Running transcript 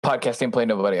podcast ain't play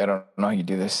nobody. I don't know how you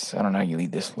do this. I don't know how you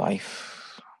lead this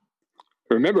life.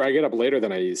 Remember, I get up later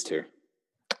than I used to.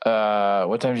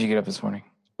 What time did you get up this morning?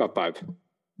 About 5.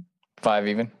 5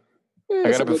 even? Yeah,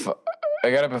 I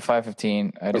got up at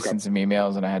 5:15. I had to send some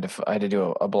emails, and I had to do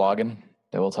a blogging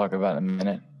that we'll talk about in a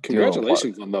minute.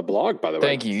 Congratulations on the blog, by the way.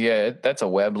 Thank you. Yeah, that's a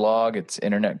web blog. It's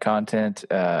internet content.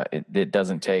 It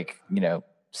doesn't take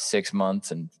 6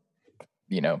 months and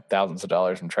thousands of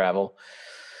dollars from travel.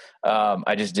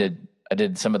 I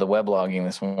did some of the web blogging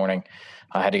this morning.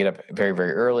 I had to get up very,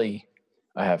 very early.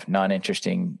 I have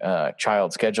non-interesting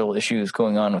child schedule issues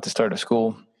going on with the start of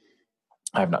school.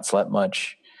 I have not slept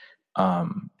much.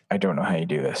 I don't know how you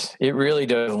do this. It really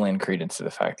does lend credence to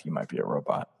the fact that you might be a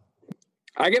robot.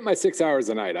 I get my 6 hours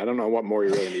a night. I don't know what more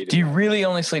you really need. Do you really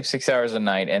only sleep 6 hours a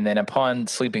night? And then upon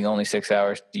sleeping only 6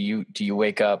 hours, do you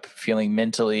wake up feeling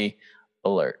mentally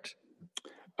alert?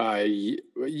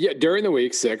 Yeah, during the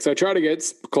week, 6. I try to get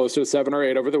closer to 7 or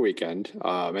 8 over the weekend.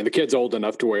 And the kid's old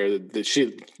enough to where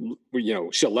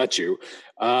she'll let you.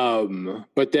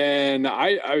 But then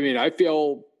I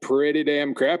feel pretty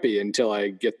damn crappy until I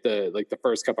get the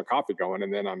first cup of coffee going,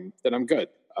 and then I'm good.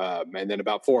 And then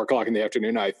about 4 o'clock in the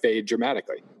afternoon, I fade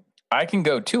dramatically. I can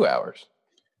go 2 hours.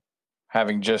 I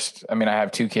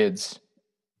have 2 kids.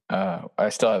 I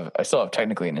still have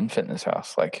technically an infant in this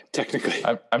house. Like technically,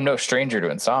 I'm no stranger to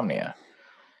insomnia.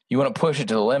 You want to push it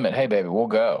to the limit? Hey, baby, we'll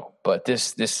go. But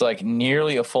this like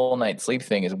nearly a full night's sleep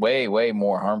thing is way, way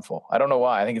more harmful. I don't know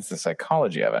why. I think it's the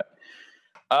psychology of it.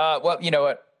 Well, you know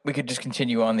what? We could just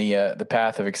continue on the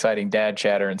path of exciting dad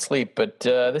chatter and sleep. But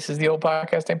this is the old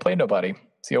podcast Ain't Play Nobody.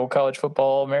 It's the old college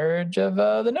football marriage of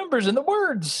the numbers and the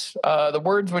words. The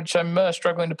words which I'm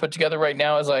struggling to put together right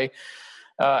now as I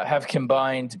have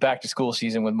combined back to school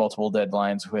season with multiple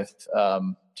deadlines with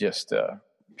just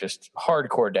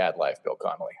hardcore dad life, Bill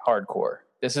Connolly. Hardcore.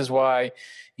 This is why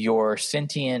your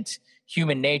sentient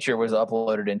human nature was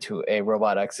uploaded into a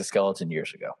robot exoskeleton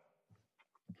years ago.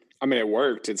 I mean, it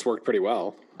worked. It's worked pretty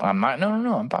well. I'm not. No.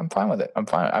 I'm fine with it. I'm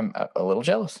fine. I'm a little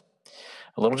jealous.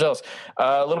 A little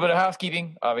bit of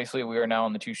housekeeping. Obviously, we are now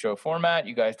on the 2-show format.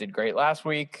 You guys did great last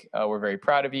week. We're very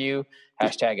proud of you.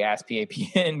 Hashtag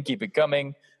AskPAPN. Keep it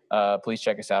coming. Please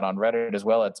check us out on Reddit as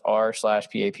well. It's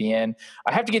r/PAPN.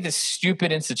 I have to get this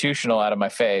stupid institutional out of my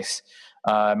face,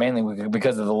 mainly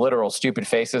because of the literal stupid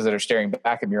faces that are staring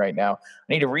back at me right now.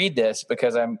 I need to read this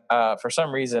because I'm for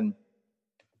some reason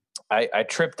I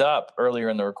tripped up earlier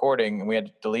in the recording and we had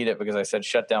to delete it because I said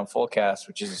shut down Fullcast,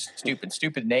 which is a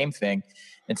stupid name thing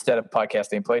instead of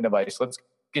podcast Ain't Played Nobody. So let's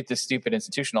get this stupid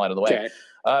institutional out of the way.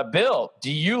 Okay. Bill, do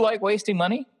you like wasting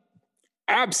money?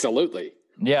 Absolutely.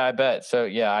 Yeah, I bet. So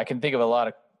yeah, I can think of a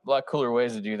lot cooler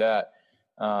ways to do that.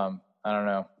 I don't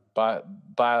know. Buy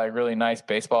like really nice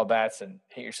baseball bats and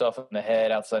hit yourself in the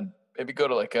head outside. Maybe go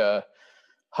to like a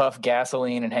Huff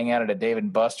gasoline and hang out at a Dave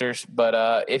 & Buster's.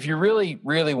 But if you're really,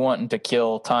 really wanting to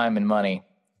kill time and money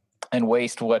and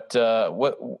waste what God's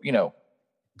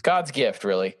gift,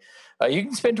 really, you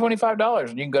can spend $25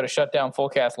 and you can go to Shutdown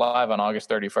Fullcast Live on August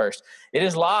 31st. It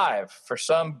is live for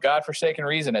some godforsaken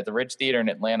reason at the Ridge Theater in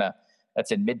Atlanta.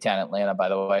 That's in Midtown Atlanta, by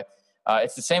the way.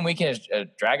 It's the same weekend as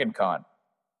Dragon Con.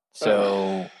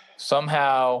 So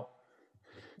somehow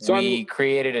we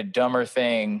created a dumber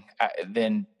thing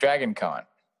than Dragon Con.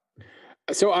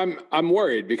 So I'm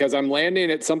worried because I'm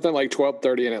landing at something like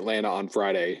 12:30 in Atlanta on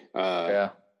Friday.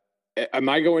 Am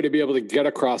I going to be able to get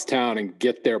across town and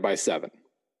get there by 7?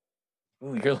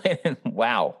 Ooh, you're landing.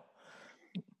 Wow.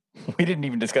 We didn't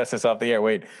even discuss this off the air.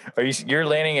 Wait, you're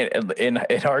landing in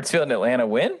Hartsfield in Atlanta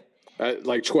when?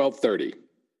 Like 12:30.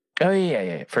 Oh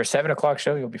yeah. For a 7 o'clock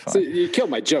show, you'll be fine. So you killed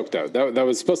my joke though. That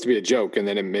was supposed to be a joke, and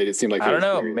then it made it seem like I don't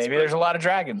know. Maybe there's a lot of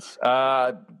dragons.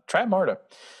 Try Marta.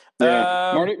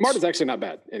 Yeah, Marta's actually not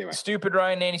bad. Anyway, stupid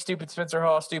Ryan Naney, stupid Spencer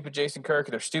Hall, stupid Jason Kirk.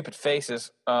 They're stupid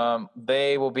faces.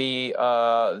 They will be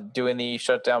doing the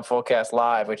Shutdown Fullcast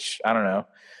Live, which I don't know.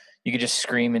 You could just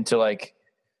scream into like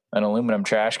an aluminum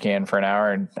trash can for an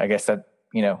hour, and I guess that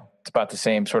it's about the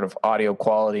same sort of audio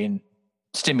quality and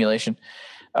stimulation.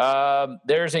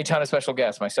 There's a ton of special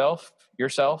guests. Myself,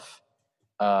 yourself,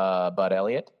 Bud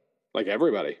Elliott, like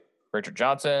everybody. Richard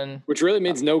Johnson. Which really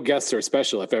means no guests are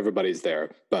special if everybody's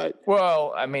there. But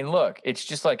well, I mean, look, it's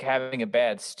just like having a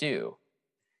bad stew.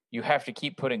 You have to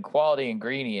keep putting quality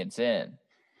ingredients in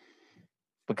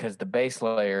because the base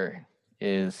layer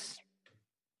is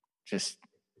just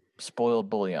spoiled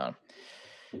bouillon.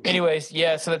 Anyways,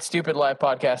 yeah, so that stupid live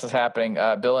podcast is happening.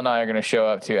 Bill and I are going to show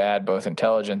up to add both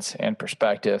intelligence and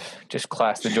perspective. Just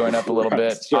class the joint up a little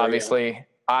bit. Sure,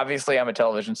 obviously, I'm a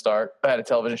television star. I had a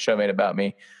television show made about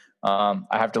me. I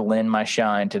have to lend my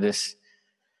shine to this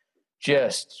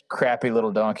just crappy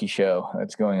little donkey show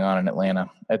that's going on in Atlanta.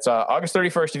 It's August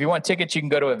 31st. If you want tickets, you can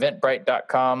go to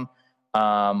eventbrite.com,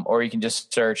 or you can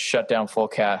just search Shutdown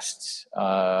Fullcast.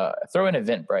 Throw in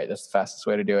Eventbrite. That's the fastest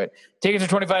way to do it. Tickets are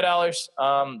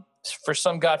 $25. For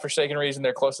some godforsaken reason,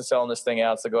 they're close to selling this thing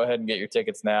out, so go ahead and get your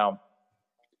tickets now.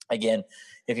 Again,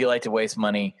 if you like to waste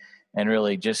money and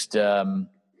really just you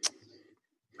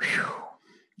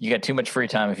got too much free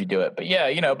time if you do it. But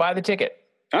yeah, buy the ticket.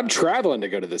 I'm traveling to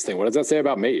go to this thing. What does that say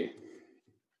about me?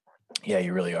 Yeah,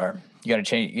 you really are. You got to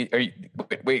change.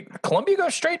 Wait, Columbia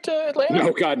goes straight to Atlanta?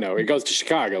 No, God, no. It goes to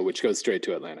Chicago, which goes straight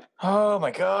to Atlanta. Oh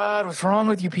my God, what's wrong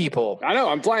with you people? I know.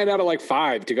 I'm flying out at like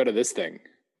 5 to go to this thing.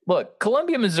 Look,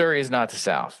 Columbia, Missouri is not the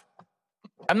South.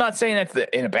 I'm not saying that's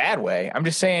in a bad way. I'm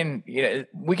just saying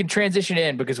we can transition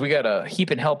in because we got a heap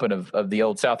and helping of the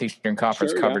old Southeastern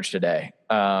Conference coverage today.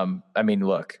 I mean,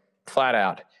 look, flat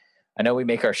out. I know we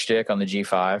make our shtick on the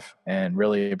G5 and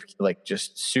really like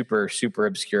just super, super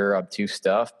obscure, obtuse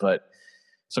stuff, but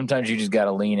sometimes you just got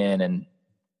to lean in and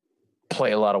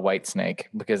play a lot of Whitesnake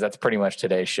because that's pretty much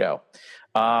today's show.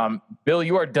 Bill,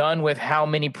 you are done with how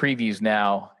many previews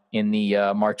now in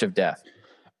the March of Death?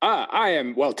 I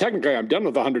am. Well, technically, I'm done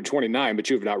with 129, but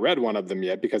you've not read one of them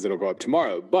yet because it'll go up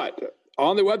tomorrow. But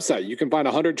on the website, you can find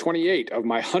 128 of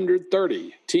my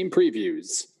 130 team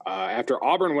previews. After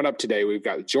Auburn went up today, we've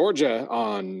got Georgia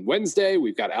on Wednesday.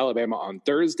 We've got Alabama on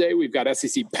Thursday. We've got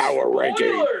SEC Power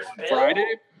Ranking on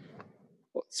Friday.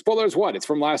 Spoilers what? It's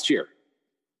from last year.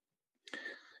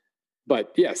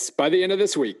 But yes, by the end of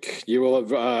this week, you will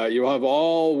have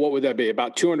all, what would that be?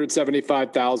 About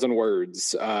 275,000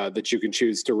 words that you can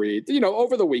choose to read,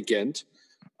 over the weekend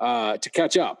to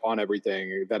catch up on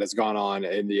everything that has gone on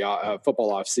in the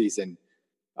football off season.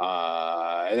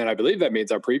 And then I believe that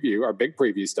means our big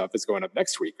preview stuff is going up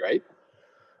next week, right?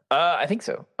 I think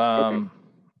so. Okay.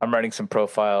 I'm writing some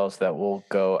profiles that will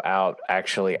go out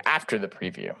actually after the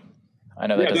preview. I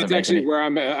know that doesn't make any, where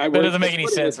that doesn't make any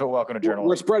sense, but welcome to journalism.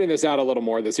 We're spreading this out a little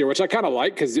more this year, which I kind of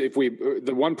like because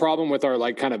the one problem with our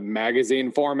like kind of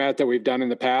magazine format that we've done in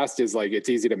the past is like it's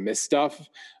easy to miss stuff.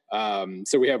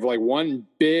 So we have like one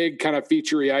big kind of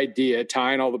featurey idea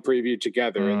tying all the preview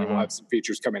together, and then we'll have some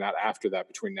features coming out after that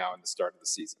between now and the start of the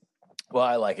season. Well,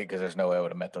 I like it because there's no way I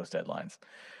would have met those deadlines.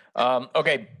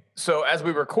 Okay, so as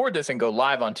we record this and go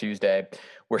live on Tuesday,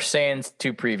 we're saying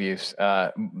two previews.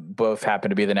 Both happen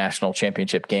to be the national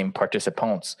championship game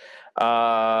participants.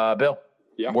 Bill,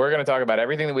 we're going to talk about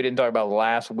everything that we didn't talk about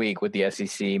last week with the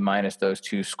SEC minus those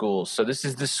two schools. So this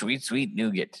is the sweet, sweet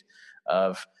nougat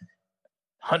of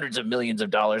hundreds of millions of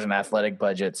dollars in athletic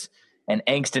budgets and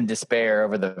angst and despair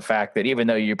over the fact that even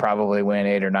though you probably win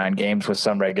 8 or 9 games with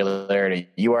some regularity,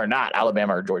 you are not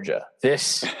Alabama or Georgia.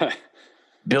 This,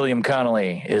 Billiam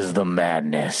Connolly, is the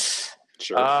madness.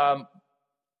 Sure.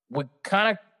 We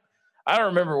kind of, I don't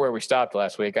remember where we stopped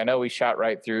last week. I know we shot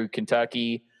right through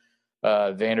Kentucky,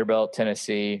 Vanderbilt,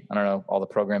 Tennessee. I don't know, all the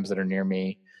programs that are near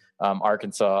me.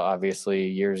 Arkansas, obviously,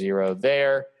 year zero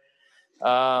there.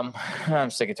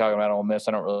 I'm sick of talking about Ole Miss.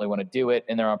 I don't really want to do it,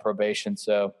 and they're on probation,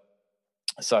 so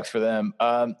it sucks for them.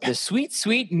 The sweet,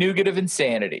 sweet nougat of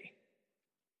insanity.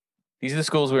 These are the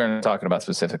schools we're talking about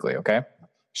specifically, okay?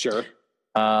 Sure.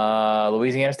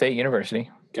 Louisiana State University.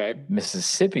 Okay.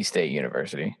 Mississippi State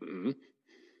University. Mm-hmm.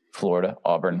 Florida,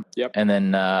 Auburn. Yep. And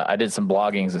then I did some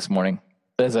bloggings this morning.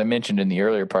 As I mentioned in the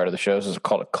earlier part of the show, this is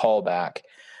called a callback.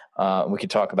 We could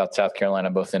talk about South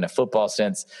Carolina both in a football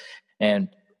sense, and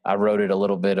I wrote it a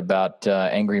little bit about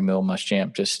Angry Will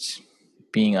Muschamp just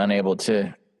being unable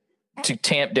to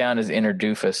tamp down his inner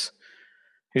doofus.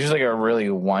 He's just like a really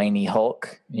whiny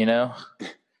Hulk,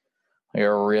 Like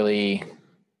a really,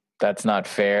 that's not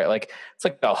fair. Like it's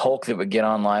like a Hulk that would get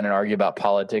online and argue about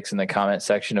politics in the comment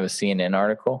section of a CNN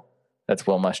article. That's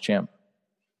Will Muschamp.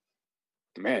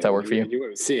 Man, does that work for you? You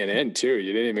went with CNN too.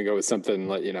 You didn't even go with something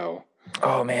like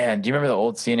Oh man, do you remember the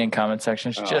old CNN comment section?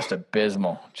 It's just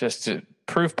abysmal. Just to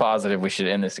proof positive, we should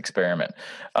end this experiment.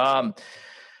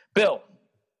 Bill.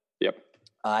 Yep.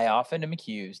 I often am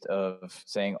accused of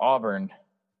saying Auburn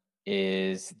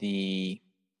is the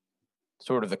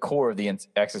sort of the core of the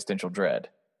existential dread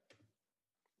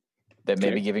that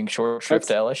may be giving short shrift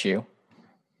to LSU.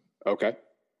 Okay.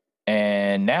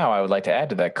 And now I would like to add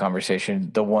to that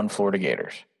conversation the one Florida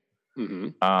Gators.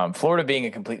 Mm-hmm. Florida being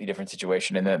a completely different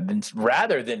situation, and then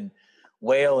rather than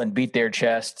wail and beat their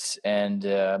chests and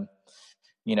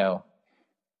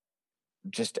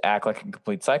just act like a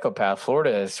complete psychopath,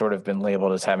 Florida has sort of been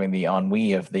labeled as having the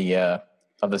ennui of the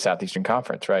Southeastern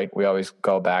Conference, right? We always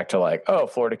go back to like, oh,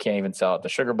 Florida can't even sell at the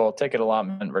Sugar Bowl ticket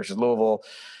allotment versus Louisville.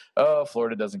 Oh,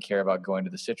 Florida doesn't care about going to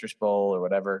the Citrus Bowl or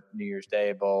whatever, New Year's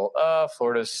Day Bowl.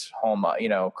 Florida's home,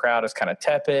 crowd is kind of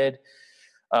tepid.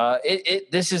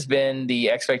 This has been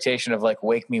the expectation of like,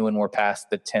 wake me when we're past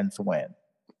the 10th win.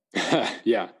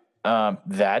 Yeah.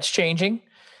 That's changing.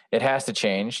 It has to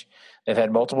change. They've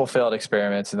had multiple failed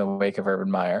experiments in the wake of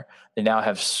Urban Meyer. They now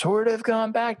have sort of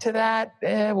gone back to that.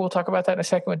 We'll talk about that in a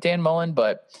second with Dan Mullen.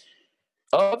 But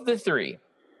of the three,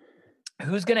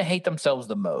 who's going to hate themselves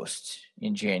the most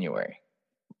in January?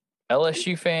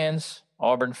 LSU fans,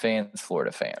 Auburn fans,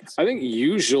 Florida fans? I think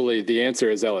usually the answer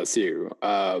is LSU.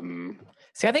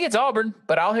 See, I think it's Auburn,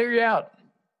 but I'll hear you out.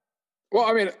 Well,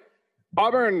 I mean,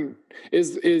 Auburn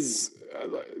is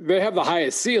they have the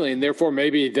highest ceiling, therefore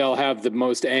maybe they'll have the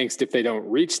most angst if they don't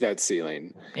reach that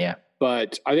ceiling. Yeah.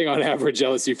 But I think on average,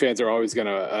 LSU fans are always going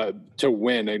to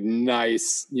win a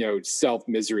nice,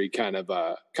 self-misery kind of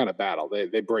battle.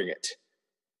 They bring it.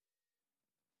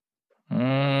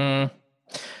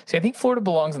 See, I think Florida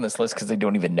belongs on this list because they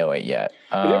don't even know it yet.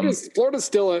 Florida's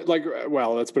still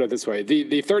let's put it this way.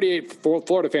 The 38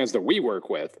 Florida fans that we work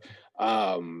with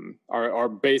are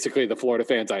basically the Florida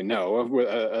fans I know,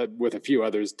 with a few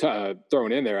others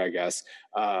thrown in there, I guess.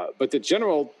 But the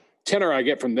general tenor I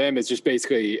get from them is just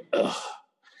basically, ugh.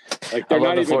 Like they're I love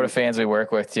not the even Florida fans we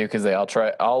work with too, because they all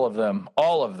try, all of them,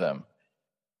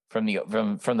 from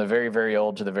the very, very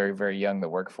old to the very, very young that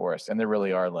work for us, and there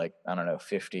really are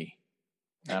 50.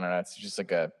 I don't know. It's just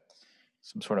like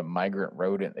some sort of migrant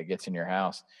rodent that gets in your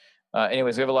house.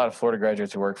 Anyways, we have a lot of Florida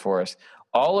graduates who work for us.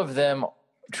 All of them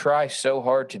try so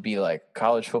hard to be like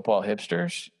college football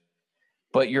hipsters,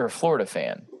 but you're a Florida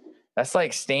fan. That's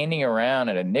like standing around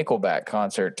at a Nickelback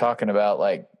concert talking about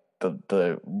like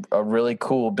a really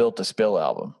cool Built to Spill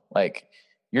album. Like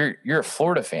you're a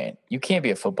Florida fan. You can't be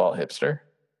a football hipster.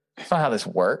 That's not how this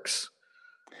works.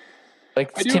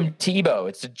 Like Tim Tebow.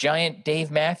 It's a giant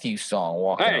Dave Matthews song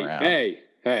walking around.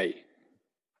 Hey.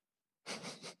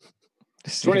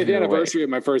 20th anniversary of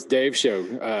my first Dave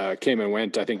show came and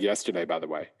went, I think, yesterday, by the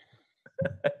way.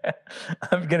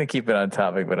 I'm going to keep it on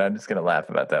topic, but I'm just going to laugh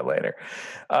about that later.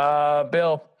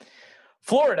 Bill,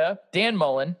 Florida, Dan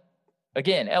Mullen,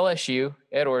 again, LSU,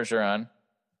 Ed Orgeron,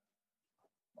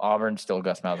 Auburn, still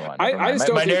Gus Malzahn.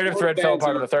 My narrative thread fell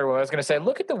apart on the third one. I was going to say,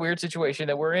 look at the weird situation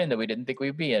that we're in that we didn't think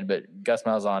we'd be in, but Gus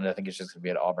Malzahn, I think, is just going to be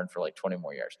at Auburn for like 20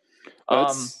 more years.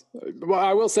 Well,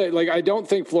 I will say, I don't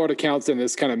think Florida counts in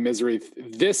this kind of misery.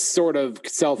 This sort of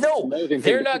self-loathing. No,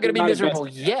 they're not going to be miserable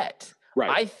yet. Right.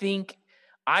 I think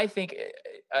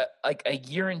like a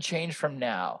year and change from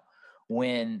now,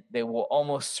 when they will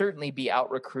almost certainly be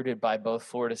out-recruited by both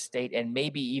Florida State and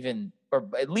maybe even, or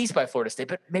at least by Florida State,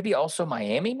 but maybe also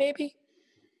Miami, maybe?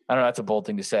 I don't know. That's a bold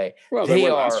thing to say. Well, they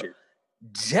are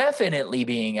definitely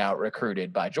being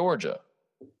out-recruited by Georgia.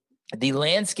 The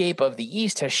landscape of the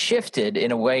East has shifted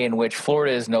in a way in which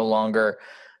Florida is no longer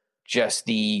just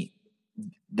the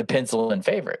pencil and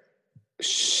favorite.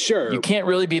 Sure. You can't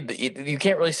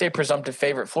really say presumptive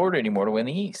favorite Florida anymore to win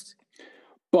the East.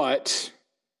 But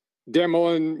Dan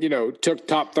Mullen, took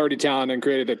top 30 talent and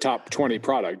created a top 20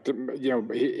 product.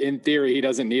 In theory, he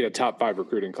doesn't need a top 5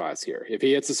 recruiting class here. If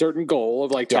he hits a certain goal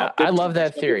of top 15, I love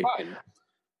that theory.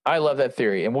 I love that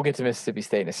theory, and we'll get to Mississippi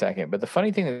State in a second. But the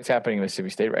funny thing that's happening in Mississippi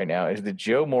State right now is that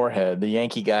Joe Moorhead, the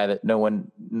Yankee guy that no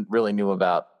one really knew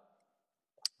about,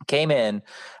 came in,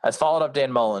 has followed up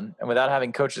Dan Mullen, and without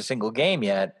having coached a single game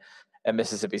yet at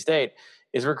Mississippi State,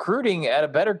 is recruiting at a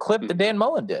better clip than Dan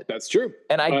Mullen did. That's true.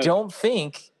 And I don't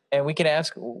think, and we can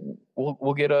ask,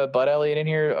 we'll get a Bud Elliott in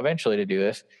here eventually to do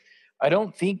this. I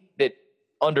don't think that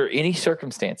under any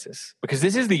circumstances, because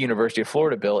this is the University of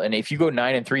Florida, Bill, and if you go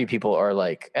 9-3, people are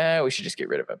like, we should just get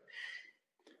rid of him.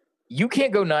 You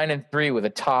can't go 9-3 with a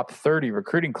top 30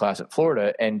 recruiting class at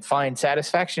Florida and find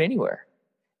satisfaction anywhere.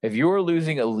 If you're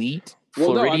losing elite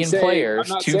Floridian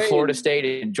players to Florida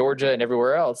State and Georgia and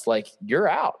everywhere else, you're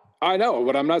out. I know,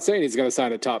 but I'm not saying he's going to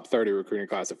sign a top 30 recruiting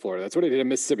class at Florida. That's what he did at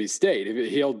Mississippi State.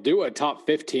 He'll do a top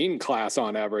 15 class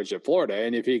on average at Florida,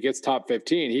 and if he gets top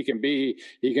 15,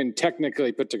 he can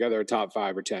technically put together a top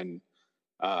 5 or 10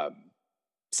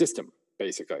 system,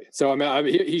 basically. So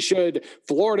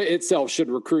Florida itself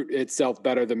should recruit itself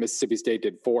better than Mississippi State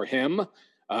did for him.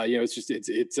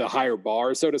 It's a higher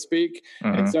bar, so to speak.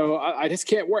 Mm-hmm. And so I just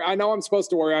can't worry. I know I'm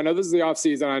supposed to worry. I know this is the off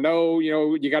season. I know,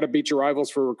 you got to beat your rivals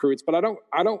for recruits, but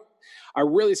I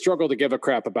really struggle to give a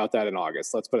crap about that in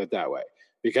August. Let's put it that way,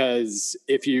 because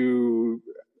if you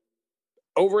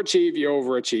overachieve, you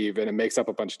overachieve, and it makes up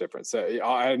a bunch of difference.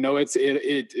 I know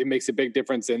it makes a big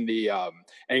difference in the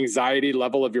anxiety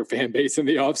level of your fan base in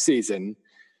the off season,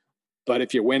 but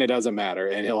if you win, it doesn't matter,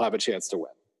 and he'll have a chance to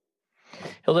win.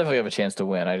 he'll definitely have a chance to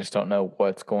win. I just don't know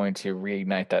what's going to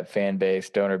reignite that fan base,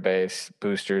 donor base,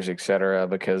 boosters, etc.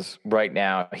 Because right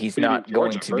now he's not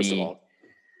going to be.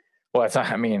 Well, it's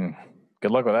not, I mean,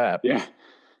 good luck with that. Yeah.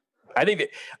 I think that,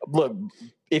 look,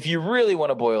 if you really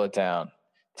want to boil it down,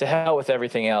 to hell with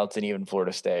everything else and even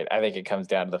Florida State, I think it comes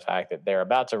down to the fact that they're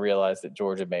about to realize that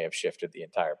Georgia may have shifted the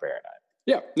entire paradigm.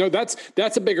 Yeah, no,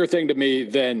 that's a bigger thing to me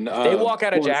than they walk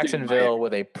out of Jacksonville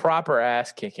with a proper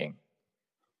ass kicking.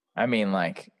 I mean,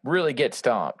 like, really get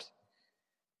stomped.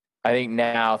 I think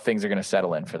now things are going to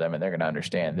settle in for them, and they're going to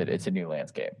understand that it's a new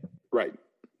landscape. Right.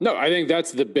 No, I think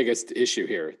that's the biggest issue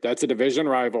here. That's a division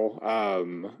rival.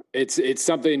 It's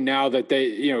something now that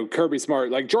they, Kirby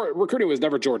Smart, like recruiting was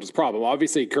never Georgia's problem.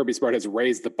 Obviously, Kirby Smart has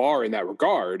raised the bar in that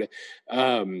regard,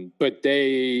 but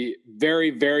they very,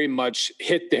 very much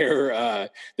hit their.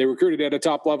 They recruited at a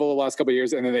top level the last couple of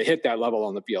years, and then they hit that level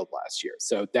on the field last year.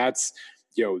 So that's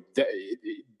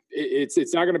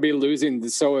it's not going to be losing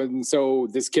so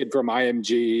this kid from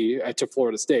IMG to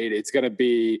Florida State. It's going to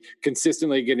be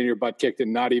consistently getting your butt kicked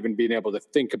and not even being able to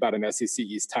think about an SEC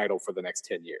East title for the next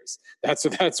 10 years.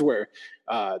 That's where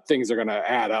things are going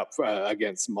to add up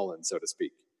against Mullen, so to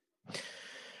speak.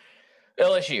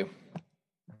 LSU.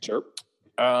 Sure.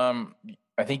 I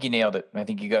think you nailed it. I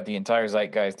think you got the entire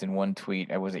zeitgeist in one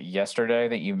tweet. Was it yesterday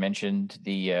that you mentioned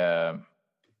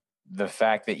the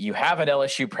fact that you have an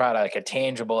LSU product, a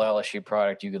tangible LSU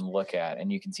product you can look at,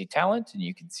 and you can see talent, and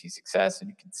you can see success, and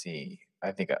you can see,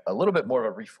 I think, a little bit more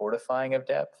of a refortifying of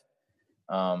depth,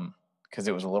 because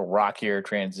it was a little rockier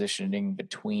transitioning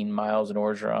between Miles and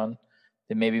Orgeron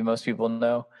than maybe most people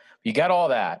know. You got all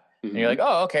that, and you're like,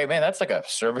 oh, okay, man, that's like a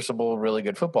serviceable, really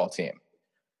good football team.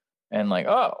 And like,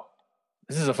 oh,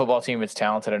 this is a football team that's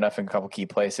talented enough in a couple key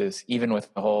places, even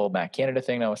with the whole Matt Canada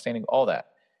thing notwithstanding, all that.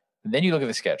 And then you look at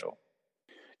the schedule.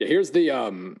 Yeah, here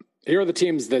are the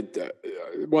teams that.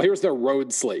 Here's their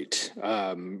road slate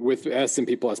with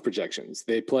S&P Plus projections.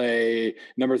 They play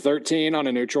number 13 on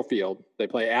a neutral field. They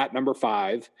play at number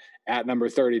 5, at number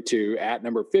 32, at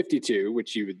number 52,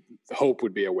 which you would hope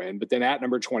would be a win, but then at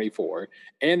number 24,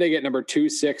 and they get number 2,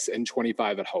 6, and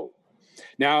 25 at home.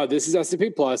 Now, this is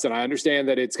S&P Plus, and I understand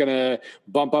that it's going to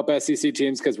bump up SEC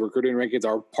teams because recruiting rankings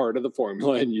are part of the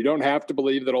formula, and you don't have to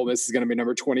believe that Ole Miss is going to be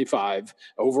number 25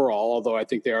 overall, although I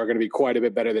think they are going to be quite a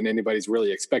bit better than anybody's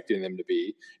really expecting them to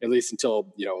be, at least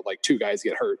until, like 2 guys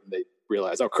get hurt and they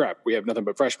realize, oh, crap, we have nothing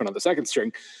but freshmen on the second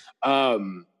string.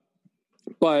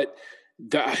 But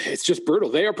it's just brutal.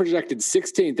 They are projected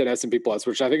 16th at S&P Plus,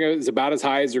 which I think is about as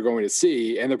high as you're going to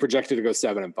see, and they're projected to go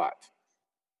 7-5.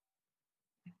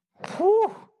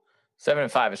 Whew.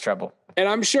 7-5 is trouble. And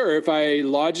I'm sure if I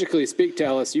logically speak to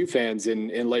LSU fans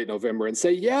in late November and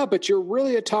say, yeah, but you're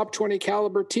really a top 20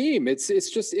 caliber team. It's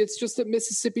just that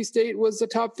Mississippi State was a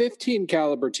top 15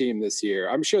 caliber team this year.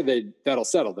 I'm sure that'll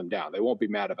settle them down. They won't be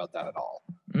mad about that at all.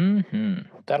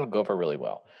 That'll go over really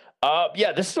well.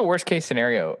 This is the worst case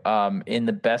scenario in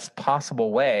the best possible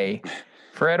way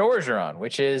for Ed Orgeron,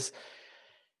 which is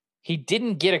he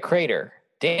didn't get a crater.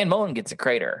 Dan Mullen gets a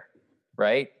crater.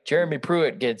 Right? Jeremy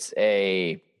Pruitt gets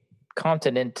a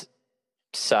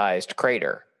continent-sized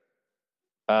crater.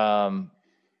 I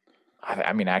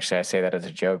mean, actually, I say that as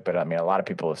a joke, but I mean, a lot of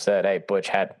people have said, hey, Butch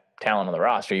had talent on the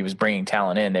roster. He was bringing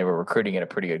talent in. They were recruiting at a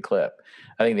pretty good clip.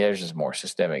 I think there's just more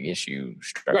systemic issue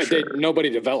structure. Right. Nobody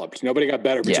developed. Nobody got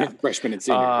better between freshman and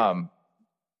senior.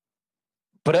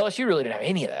 But LSU really didn't have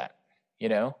any of that,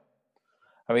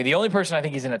 I mean, the only person I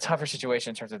think is in a tougher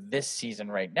situation in terms of this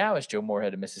season right now is Joe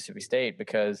Moorhead of Mississippi State,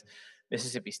 because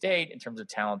Mississippi State, in terms of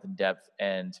talent and depth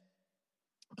and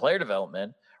player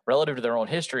development, relative to their own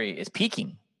history, is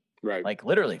peaking. Right. Like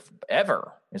literally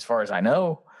ever, as far as I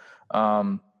know.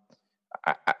 I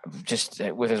just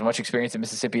with as much experience in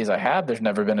Mississippi as I have, there's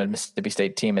never been a Mississippi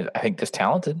State team, I think, this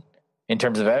talented in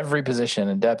terms of every position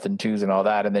and depth and twos and all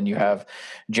that. And then you have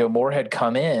Joe Moorhead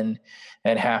come in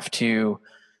and have to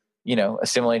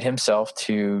assimilate himself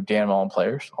to Dan Mullen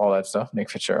players, all that stuff,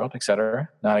 Nick Fitzgerald, et cetera.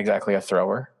 Not exactly a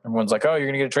thrower. Everyone's like, oh, you're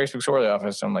going to get a Trace McSorley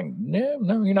office. I'm like,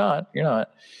 no, you're not. You're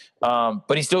not.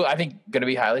 But he's still, I think, going to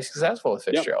be highly successful with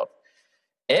Fitzgerald.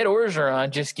 Yep. Ed Orgeron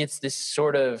just gets this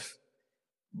sort of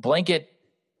blanket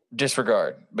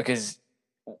disregard, because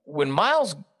when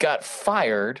Miles got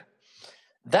fired,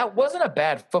 that wasn't a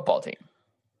bad football team.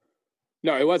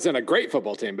 No, it wasn't a great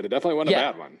football team, but it definitely wasn't a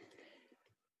bad one.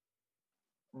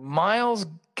 Miles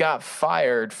got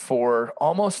fired for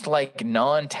almost like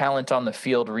non-talent on the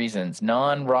field reasons,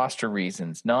 non-roster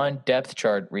reasons, non-depth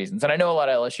chart reasons. And I know a lot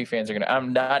of LSU fans are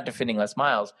I'm not defending Les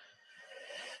Miles.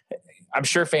 I'm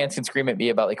sure fans can scream at me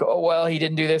about like, oh, well, he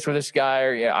didn't do this with this guy.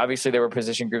 Or obviously there were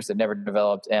position groups that never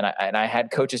developed. And I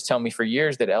had coaches tell me for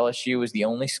years that LSU was the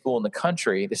only school in the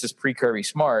country. This is pre-Kirby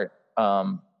Smart.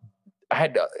 I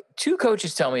had two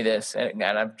coaches tell me this, and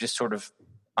I've just sort of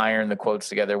ironed the quotes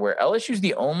together, where LSU is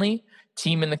the only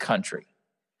team in the country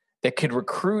that could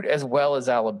recruit as well as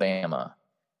Alabama,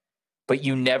 but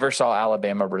you never saw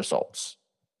Alabama results.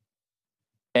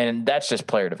 And that's just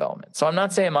player development. So I'm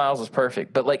not saying Miles was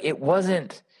perfect, but like it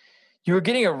wasn't – you were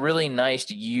getting a really nice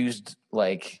used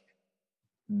like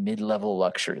mid-level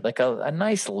luxury, like a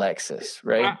nice Lexus,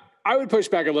 right? I would push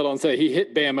back a little and say he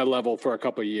hit Bama level for a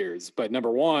couple of years. But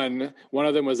number one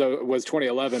of them was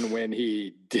 2011 when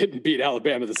he didn't beat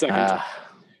Alabama the second time.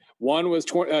 One was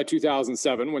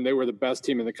 2007 when they were the best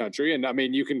team in the country. And I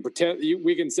mean, you can pretend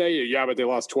we can say, yeah, but they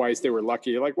lost twice. They were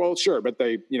lucky. Like, well, sure, but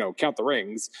they, count the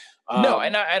rings. No,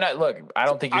 and I look, I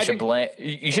don't think you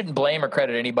shouldn't blame or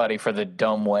credit anybody for the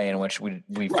dumb way in which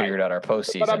we figured out our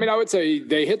postseason. But I mean, I would say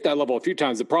they hit that level a few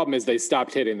times. The problem is they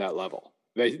stopped hitting that level.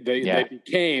 They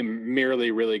became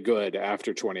merely really good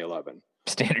after 2011.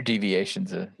 Standard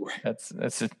deviations.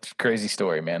 That's a crazy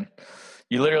story, man.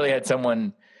 You literally had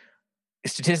someone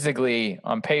statistically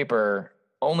on paper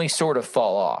only sort of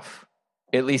fall off,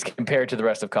 at least compared to the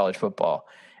rest of college football.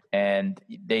 And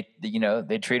they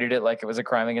treated it like it was a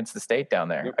crime against the state down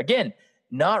there. Yep. Again,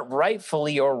 not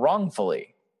rightfully or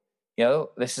wrongfully.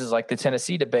 This is like the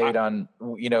Tennessee debate on,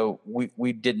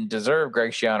 we didn't deserve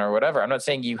Greg Schiano or whatever. I'm not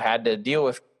saying you had to deal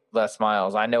with Les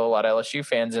Miles. I know a lot of LSU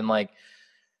fans, and like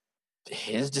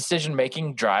his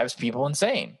decision-making drives people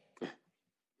insane.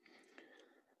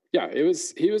 Yeah, he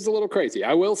was a little crazy.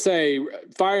 I will say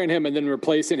firing him and then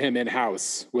replacing him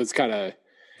in-house was kind of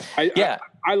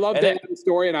I love that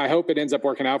story, and I hope it ends up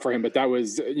working out for him. But that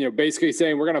was, basically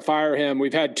saying we're going to fire him.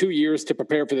 We've had 2 years to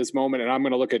prepare for this moment, and I'm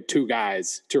going to look at two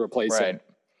guys to replace him.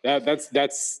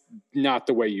 That's not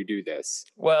the way you do this.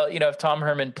 Well, if Tom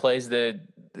Herman plays the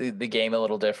game a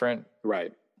little different,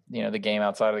 right? The game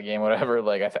outside of the game, whatever.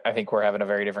 Like I think we're having a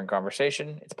very different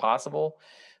conversation. It's possible,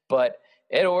 but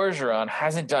Ed Orgeron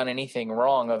hasn't done anything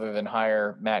wrong other than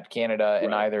hire Matt Canada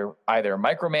and either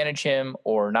micromanage him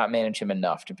or not manage him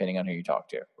enough, depending on who you talk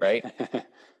to, right?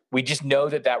 We just know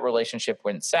that relationship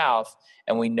went south,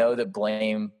 and we know that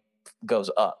blame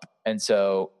goes up. And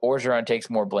so Orgeron takes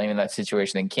more blame in that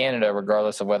situation than Canada,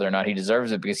 regardless of whether or not he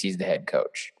deserves it, because he's the head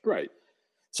coach. Right.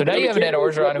 So now you have an Ed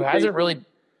Orgeron who hasn't really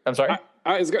 – I'm sorry?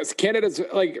 Canada's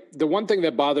like the one thing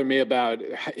that bothered me about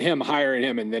him hiring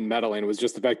him and then meddling was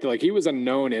just the fact that like he was a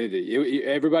known entity.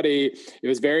 It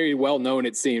was very well known.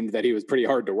 It seemed that he was pretty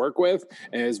hard to work with,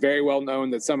 and it was very well known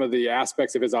that some of the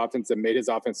aspects of his offense that made his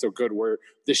offense so good were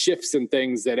the shifts and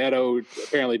things that Edo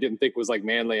apparently didn't think was like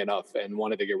manly enough and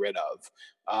wanted to get rid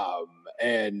of.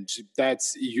 And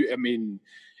that's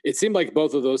it seemed like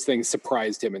both of those things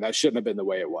surprised him, and that shouldn't have been the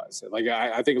way it was. Like,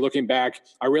 I think looking back,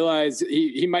 I realized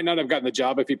he might not have gotten the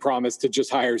job if he promised to just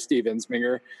hire Steve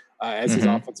Ensminger as his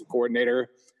offensive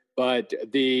coordinator. But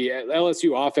the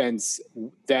LSU offense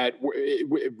that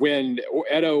when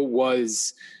Edo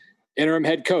was interim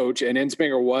head coach and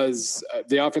Ensminger was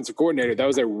the offensive coordinator, that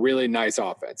was a really nice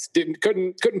offense.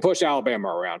 Couldn't push Alabama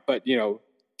around, but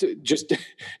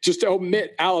just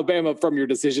omit Alabama from your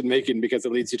decision making because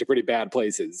it leads you to pretty bad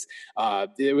places.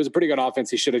 It was a pretty good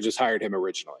offense. He should have just hired him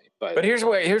originally. But here's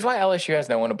why LSU has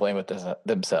no one to blame but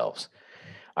themselves.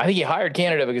 I think he hired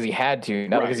Canada because he had to,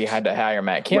 not because he had to hire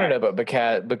Matt Canada, but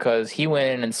because he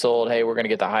went in and sold, hey, we're going to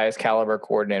get the highest caliber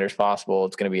coordinators possible.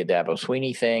 It's going to be a Dabo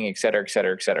Sweeney thing, et cetera, et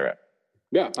cetera, et cetera.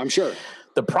 Yeah, I'm sure.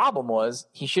 The problem was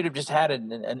he should have just had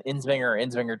an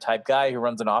Ensminger type guy who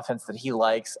runs an offense that he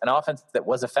likes, an offense that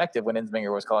was effective when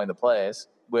Ensminger was calling the plays,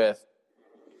 with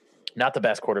not the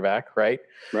best quarterback, right?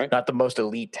 Not the most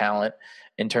elite talent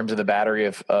in terms of the battery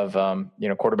of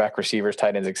quarterback, receivers,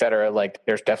 tight ends, et cetera. Like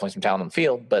there's definitely some talent on the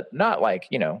field, but not like,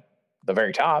 the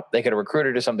very top. They could have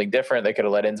recruited to something different. They could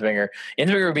have let Ensminger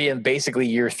would be in basically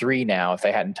year 3 now if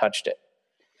they hadn't touched it,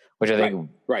 which I think,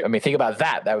 I mean, think about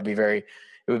that. It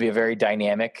would be a very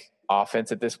dynamic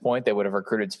offense at this point. They would have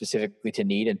recruited specifically to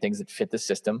need and things that fit the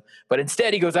system. But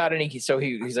instead he goes out and he's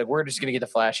like, we're just going to get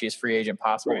the flashiest free agent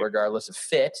possible, regardless of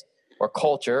fit or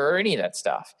culture or any of that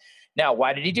stuff. Now,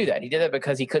 why did he do that? He did that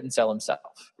because he couldn't sell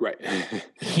himself. Right.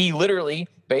 He literally,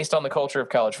 based on the culture of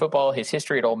college football, his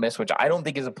history at Ole Miss, which I don't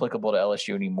think is applicable to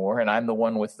LSU anymore, and I'm the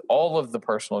one with all of the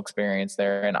personal experience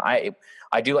there, and I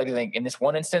do like to think in this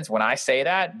one instance, when I say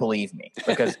that, believe me,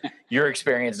 because your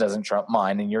experience doesn't trump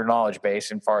mine, and your knowledge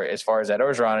base as far as Ed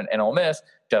Orgeron and Ole Miss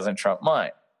doesn't trump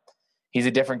mine. He's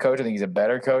a different coach. I think he's a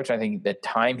better coach. I think the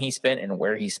time he spent and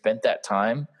where he spent that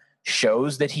time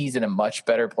shows that he's in a much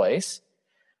better place.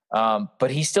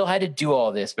 But he still had to do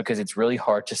all this because it's really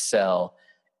hard to sell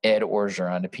Ed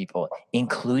Orgeron to people,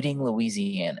 including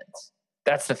Louisianans.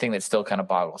 That's the thing that still kind of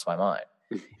boggles my mind.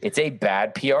 It's a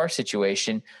bad PR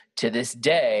situation to this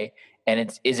day.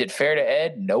 And is it fair to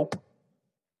Ed? Nope.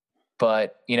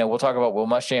 But, we'll talk about Will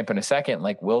Muschamp in a second.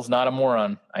 Like, Will's not a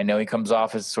moron. I know he comes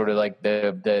off as sort of like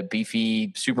the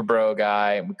beefy super bro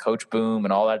guy and Coach Boom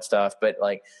and all that stuff. But,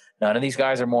 like, none of these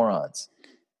guys are morons.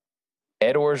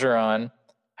 Ed Orgeron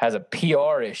has a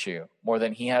PR issue more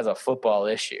than he has a football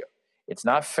issue. It's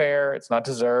not fair. It's not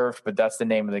deserved, but that's the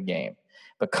name of the game.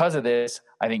 Because of this,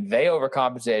 I think they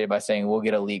overcompensated by saying we'll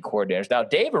get elite coordinators. Now,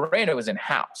 Dave Aranda was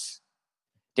in-house.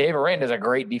 Dave Aranda is a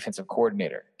great defensive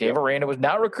coordinator. Dave Aranda was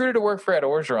not recruited to work for Ed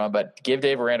Orgeron, but to give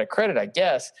Dave Aranda credit, I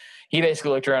guess, he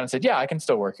basically looked around and said, yeah, I can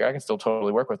still work here. I can still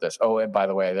totally work with this. Oh, and by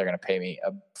the way, they're going to pay me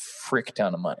a frick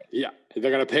ton of money. Yeah,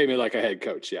 they're going to pay me like a head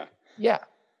coach, yeah. Yeah.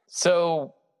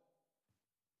 So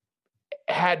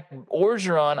had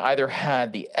Orgeron either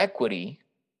had the equity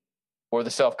or the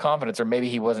self-confidence, or maybe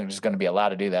he wasn't just going to be allowed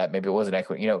to do that. Maybe it wasn't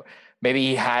equity. Maybe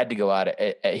he had to go out.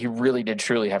 He really did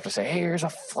truly have to say, hey, here's a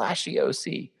flashy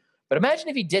OC. But imagine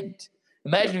if he didn't.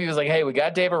 Imagine if he was like, hey, we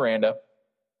got Dave Aranda.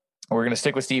 We're going to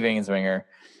stick with Steve Ensminger.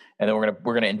 And then we're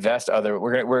going to invest we're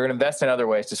going to invest in other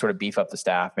ways to sort of beef up the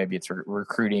staff. Maybe it's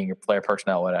recruiting or player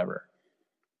personnel, whatever.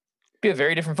 It'd be a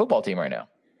very different football team right now.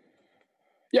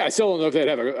 Yeah, I still don't know if they'd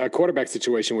have a quarterback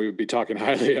situation we would be talking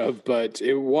highly of, but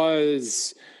it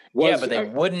was but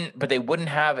they wouldn't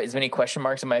have as many question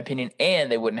marks, in my opinion,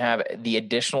 and they wouldn't have the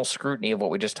additional scrutiny of what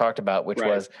we just talked about, which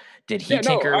was, did he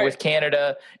tinker with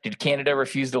Canada? Did Canada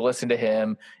refuse to listen to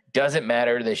him? Doesn't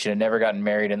matter. They should have never gotten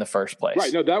married in the first place.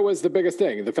 Right. No, that was the biggest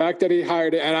thing. The fact that he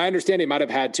hired, and I understand he might have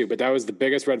had to, but that was the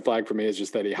biggest red flag for me, is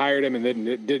just that he hired him and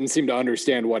then didn't seem to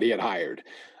understand what he had hired.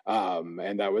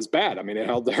 And that was bad. I mean,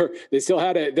 they still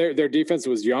had their defense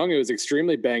was young. It was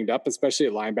extremely banged up, especially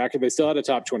at linebacker. They still had a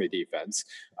top 20 defense.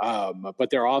 But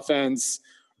their offense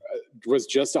was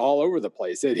just all over the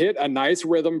place. It hit a nice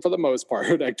rhythm for the most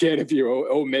part. Again, if you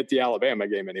omit the Alabama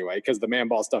game anyway, because the man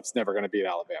ball stuff's never going to beat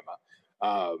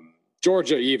Alabama.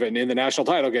 Georgia, even in the national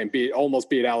title game, almost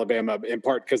beat Alabama in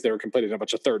part because they were completing a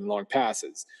bunch of third and long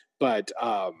passes.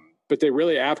 But they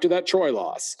really, after that Troy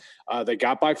loss, they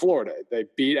got by Florida. They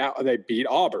beat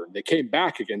Auburn. They came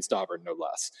back against Auburn, no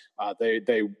less. They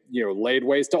laid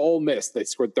waste to Ole Miss. They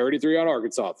scored 33 on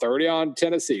Arkansas, 30 on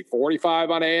Tennessee, 45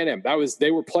 on A&M.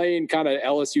 They were playing kind of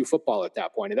LSU football at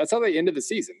that point, and that's how they ended the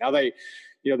season. Now they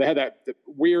had that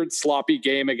weird sloppy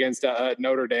game against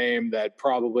Notre Dame that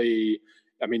probably.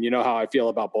 I mean, you know how I feel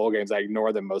about bowl games. I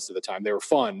ignore them most of the time. They were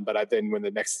fun, but then when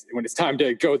it's time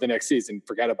to go the next season,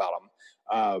 forget about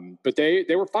them. But they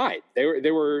were fine. They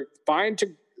were fine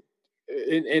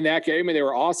in that game, and they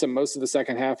were awesome most of the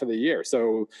second half of the year.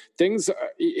 So things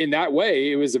in that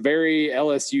way, it was a very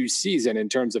LSU season in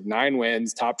terms of 9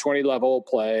 wins, top 20 level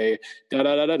play,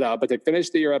 But they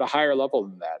finished the year at a higher level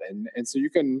than that, and so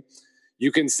you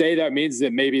can say that means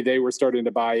that maybe they were starting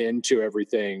to buy into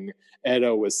everything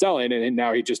Edo was selling, and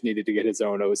now he just needed to get his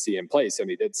own OC in place, and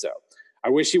he did so. I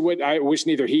wish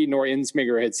neither he nor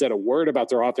Ensminger had said a word about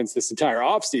their offense this entire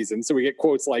offseason. So we get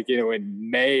quotes like,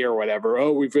 in May or whatever,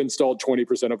 oh, we've installed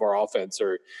 20% of our offense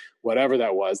or whatever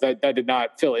that was. That did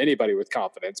not fill anybody with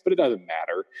confidence, but it doesn't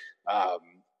matter.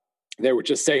 They were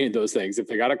just saying those things. If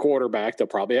they got a quarterback, they'll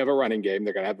probably have a running game.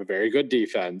 They're going to have a very good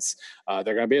defense. They're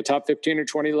going to be a top 15 or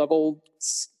 20 level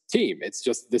team. It's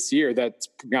just this year that's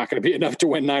not going to be enough to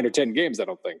win 9 or 10 games, I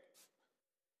don't think.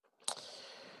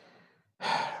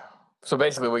 So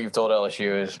basically what you've told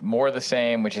LSU is more of the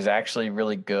same, which is actually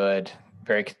really good,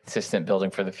 very consistent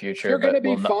building for the future. You're going to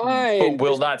be fine. But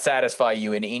will not satisfy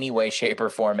you in any way, shape, or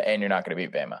form, and you're not going to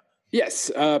beat Bama.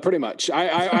 Yes, pretty much.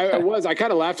 I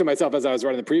kind of laughed at myself as I was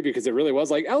writing the preview because it really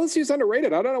was like LSU's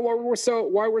underrated. I don't know why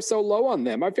we're so low on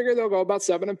them. I figure they'll go about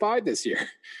 7-5 this year,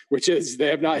 which is they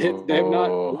have not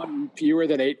won fewer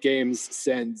than 8 games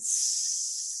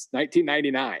since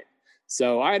 1999.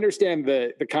 So I understand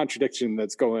the contradiction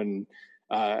that's going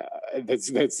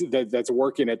that's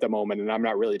working at the moment, and I'm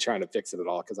not really trying to fix it at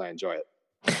all because I enjoy it.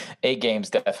 8 games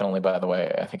definitely, by the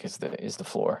way, I think is the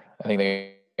floor. I think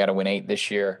they got to win 8 this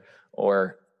year.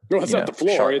 Or it's not the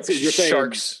floor. You're saying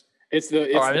Sharks. I'm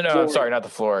sorry, not the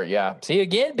floor. Yeah. See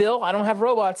again, Bill. I don't have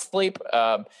robots sleep.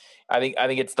 I think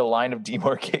it's the line of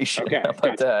demarcation. Okay. How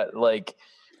about that? Like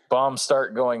bombs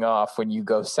start going off when you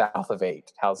go south of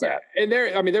 8. How's that? And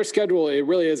their schedule, it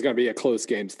really is going to be a close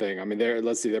games thing. I mean,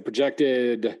 they're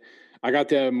projected. I got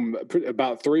them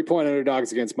about 3-point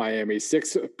underdogs against Miami,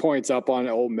 6 points up on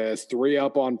Ole Miss, 3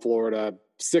 up on Florida,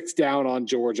 6 down on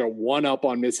Georgia, 1 up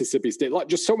on Mississippi State.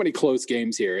 Just so many close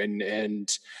games here,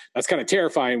 and that's kind of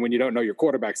terrifying when you don't know your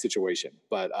quarterback situation.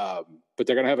 But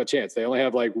they're going to have a chance. They only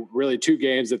have like really 2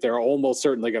 games that they're almost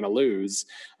certainly going to lose.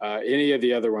 Any of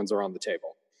the other ones are on the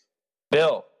table.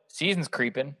 Bill, season's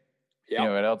creeping. Yeah. You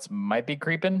know what else might be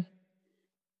creeping?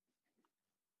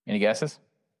 Any guesses?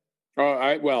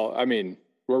 I mean,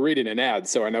 we're reading an ad,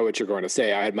 so I know what you're going to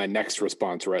say. I had my next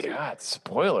response ready. God,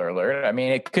 spoiler alert. I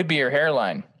mean, it could be your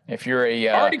hairline. If you're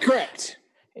already correct.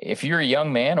 If you're a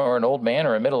young man or an old man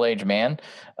or a middle-aged man,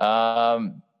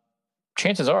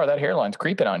 chances are that hairline's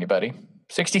creeping on you, buddy.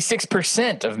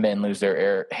 66% of men lose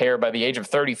their hair by the age of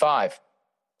 35.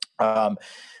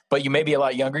 But you may be a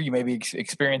lot younger. You may be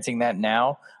experiencing that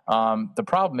now. The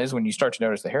problem is when you start to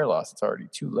notice the hair loss, it's already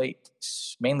too late.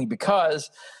 Mainly because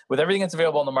with everything that's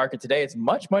available on the market today, it's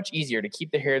much, much easier to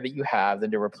keep the hair that you have than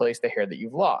to replace the hair that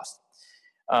you've lost.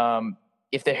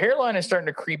 If the hairline is starting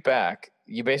to creep back,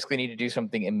 you basically need to do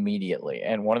something immediately.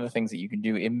 And one of the things that you can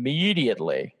do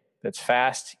immediately that's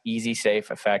fast, easy,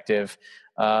 safe, effective,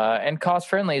 and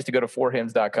cost-friendly is to go to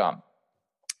forhims.com.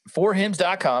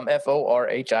 Forhims.com,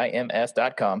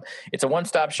 FORHIMS.com. It's a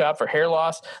one-stop shop for hair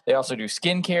loss. They also do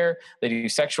skincare. They do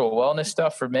sexual wellness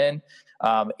stuff for men.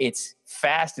 It's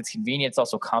fast. It's convenient. It's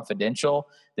also confidential.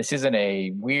 This isn't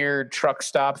a weird truck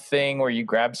stop thing where you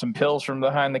grab some pills from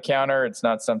behind the counter. It's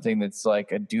not something that's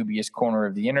like a dubious corner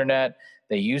of the internet.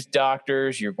 They use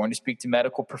doctors. You're going to speak to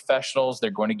medical professionals.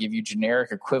 They're going to give you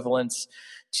generic equivalents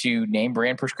to name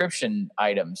brand prescription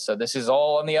items. So this is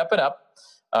all on the up and up.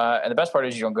 And the best part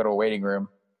is you don't go to a waiting room.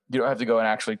 You don't have to go and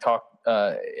actually talk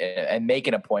and make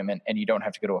an appointment, and you don't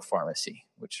have to go to a pharmacy,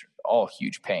 which are all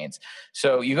huge pains.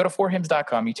 So you go to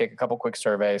forhims.com, you take a couple quick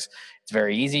surveys. It's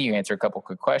very easy. You answer a couple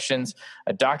quick questions.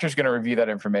 A doctor's going to review that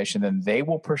information, then they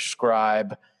will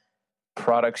prescribe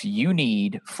products you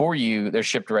need for you. They're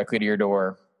shipped directly to your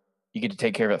door. You get to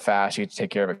take care of it fast. You get to take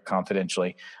care of it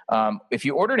confidentially. If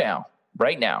you order now,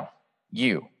 right now,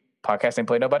 Podcasting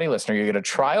Play Nobody listener, you get a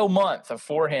trial month of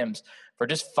 4Hims for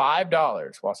just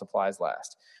 $5 while supplies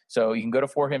last. So you can go to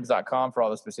forhims.com for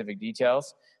all the specific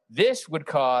details. This would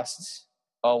cost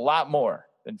a lot more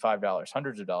than $5,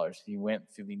 hundreds of dollars if you went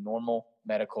through the normal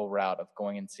medical route of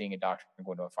going and seeing a doctor and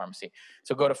going to a pharmacy.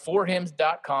 So go to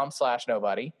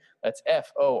forhims.com/nobody. That's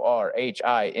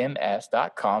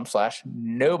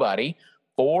FORHIMS.com/nobody.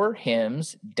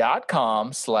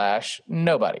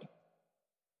 forhims.com/nobody.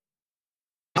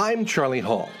 I'm Charlie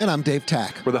Hall. And I'm Dave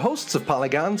Tack. We're the hosts of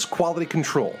Polygon's Quality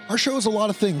Control. Our show is a lot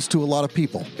of things to a lot of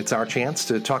people. It's our chance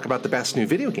to talk about the best new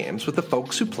video games with the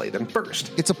folks who play them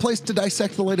first. It's a place to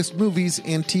dissect the latest movies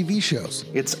and TV shows.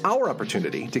 It's our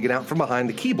opportunity to get out from behind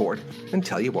the keyboard and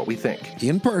tell you what we think.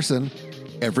 In person,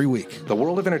 every week. The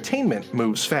world of entertainment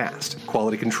moves fast.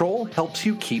 Quality Control helps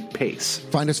you keep pace.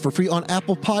 Find us for free on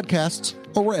Apple Podcasts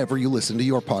or wherever you listen to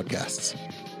your podcasts.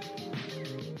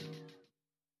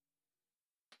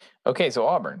 Okay, so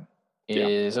Auburn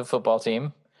is a football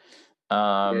team.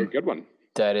 Very good one.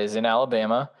 That is in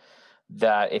Alabama.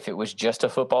 That if it was just a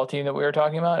football team that we were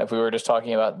talking about, if we were just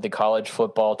talking about the college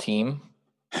football team,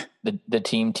 the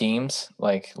teams,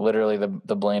 like literally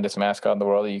the blandest mascot in the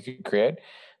world that you could create,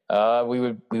 we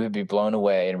would be blown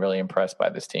away and really impressed by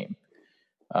this team.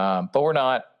 But we're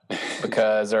not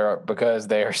because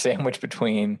they are sandwiched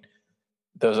between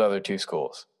those other two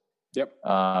schools. Yep.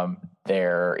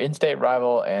 Their in-state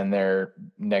rival and their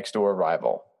next-door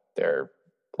rival, their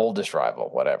oldest rival,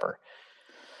 whatever.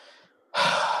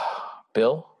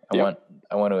 Bill, I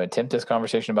want to attempt this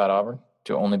conversation about Auburn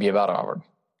to only be about Auburn.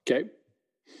 Okay.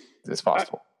 Is this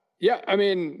possible? I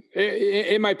mean,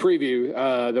 in my preview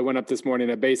that went up this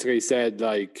morning, I basically said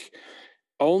like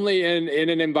only in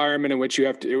an environment in which you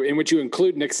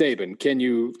include Nick Saban can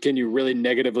you really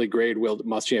negatively grade Will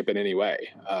Muschamp in any way.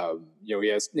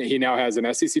 He now has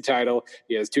an SEC title.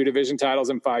 He has 2 division titles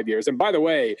in 5 years. And by the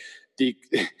way,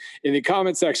 in the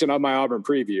comment section of my Auburn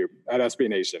preview at SB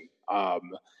Nation,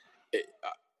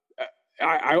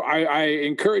 I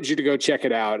encourage you to go check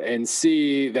it out and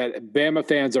see that Bama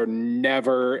fans are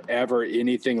never, ever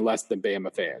anything less than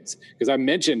Bama fans. Because I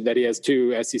mentioned that he has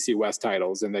 2 SEC West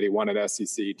titles and that he won an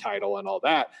SEC title and all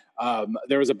that.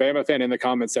 There was a Bama fan in the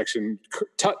comment section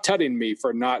tutting me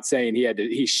for not saying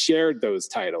he shared those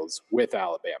titles with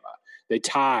Alabama. They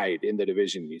tied in the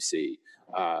division, you see.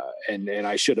 And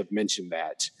I should have mentioned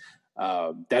that.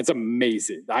 That's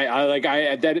amazing.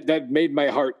 That made my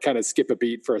heart kind of skip a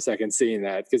beat for a second seeing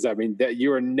that, because I mean that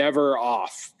you are never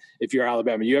off if you're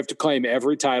Alabama. You have to claim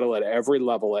every title at every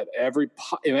level,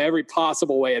 in every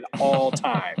possible way at all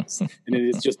times, and it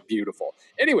is just beautiful.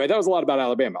 Anyway, that was a lot about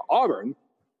Alabama. Auburn.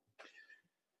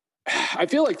 I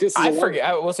feel like this is.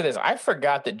 I will say this. I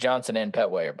forgot that Johnson and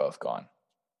Petway are both gone.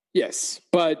 Yes,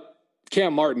 but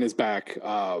Cam Martin is back.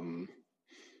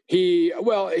 He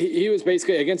was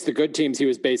basically against the good teams. He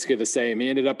was basically the same. He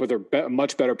ended up with a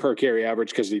much better per carry average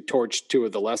because he torched two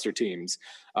of the lesser teams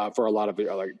for a lot of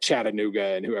like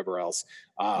Chattanooga and whoever else.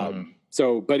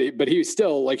 So, but he was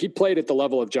still like he played at the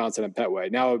level of Johnson and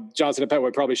Petway. Now Johnson and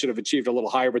Petway probably should have achieved a little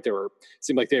higher, but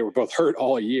seemed like they were both hurt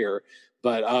all year.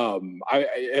 But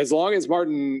as long as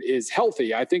Martin is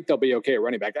healthy, I think they'll be okay at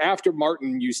running back. After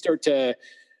Martin, you start to.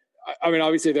 I mean,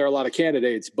 obviously there are a lot of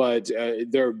candidates, but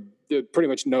they're pretty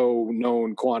much no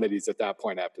known quantities at that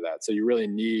point after that. So you really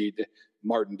need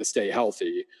Martin to stay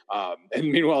healthy.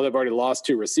 And meanwhile, they've already lost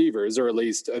two receivers, or at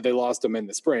least they lost them in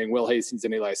the spring, Will Hastings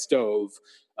and Eli Stove.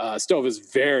 Stove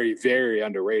is very, very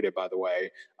underrated, by the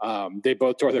way. They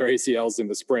both tore their ACLs in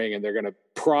the spring, and they're going to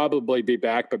probably be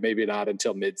back, but maybe not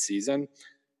until midseason.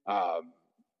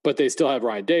 But they still have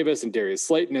Ryan Davis and Darius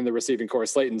Slayton in the receiving corps.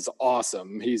 Slayton's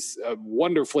awesome. He's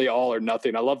wonderfully all or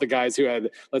nothing. I love the guys who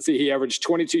he averaged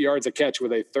 22 yards a catch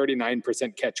with a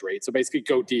 39% catch rate. So basically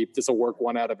go deep. This will work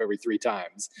 1 out of every 3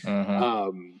 times.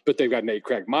 But they've got Nate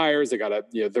Craig Myers. They got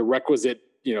the requisite,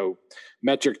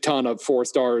 metric ton of 4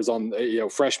 stars on,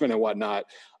 freshmen and whatnot.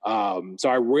 So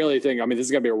I really think, this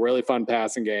is going to be a really fun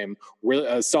passing game, really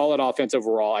a solid offense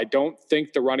overall. I don't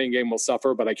think the running game will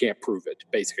suffer, but I can't prove it,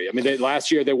 basically.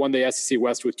 Last year they won the SEC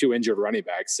West with 2 injured running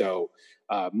backs. So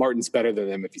Martin's better than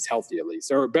them if he's healthy, at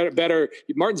least, or better.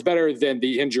 Martin's better than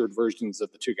the injured versions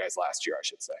of the 2 guys last year, I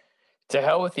should say. To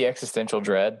hell with the existential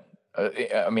dread.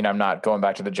 I'm not going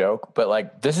back to the joke,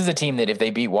 but this is a team that if they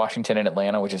beat Washington and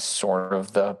Atlanta, which is sort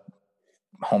of the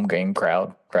home game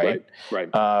crowd, right?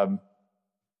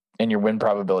 And your win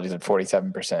probability is at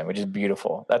 47%, which is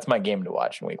beautiful. That's my game to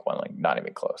watch in week 1, not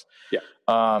even close. Yeah.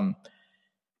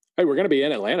 Hey, we're going to be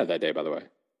in Atlanta that day, by the way.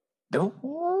 Well,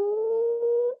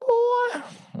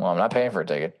 I'm not paying for a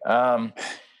ticket.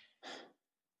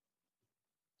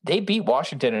 They beat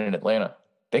Washington and Atlanta.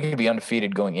 They could be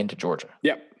undefeated going into Georgia.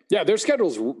 Yeah. Yeah, their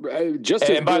schedule's just.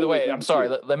 And by the way, I'm sorry.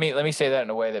 Let me say that in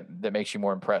a way that makes you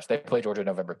more impressed. They play Georgia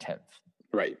November 10th.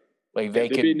 Right. They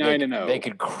could be 9-0. They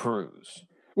could cruise.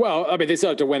 Well, they still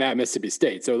have to win at Mississippi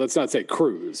State, so let's not say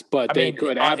cruise, but they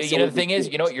could absolutely. The thing is,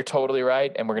 what, you're totally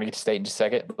right, and we're gonna get to State in just a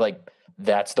second.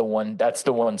 That's the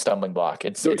one stumbling block.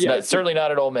 It's certainly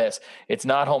not at Ole Miss. It's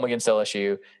not home against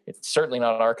LSU. It's certainly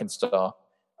not at Arkansas.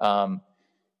 The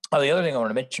other thing I want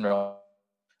to mention,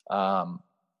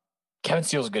 Kevin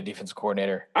Steele's a good defensive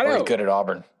coordinator. I know. Or he's good at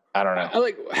Auburn. I don't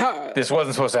know. This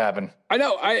wasn't supposed to happen. I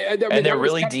know. And they're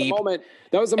really deep.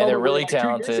 That was the moment. And they're really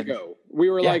talented. 2 years ago. We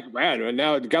were like, man, and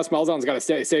now Gus Malzahn's got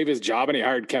to save his job, and he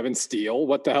hired Kevin Steele.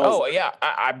 What the hell? Oh yeah,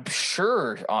 I'm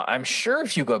sure. I'm sure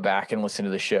if you go back and listen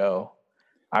to the show,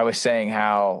 I was saying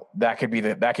how that could be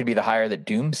the hire that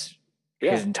dooms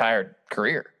his entire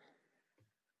career.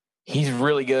 He's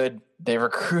really good. They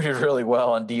recruited really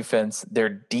well on defense. They're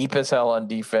deep as hell on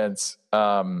defense.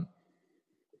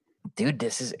 Dude,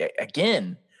 this is,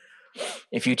 again,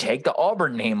 if you take the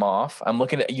Auburn name off,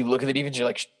 you look at the defense, you're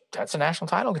like, that's a national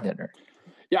title contender.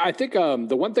 Yeah, I think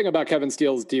the one thing about Kevin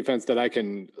Steele's defense that I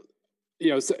can,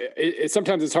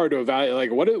 sometimes it's hard to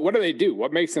evaluate, what do they do?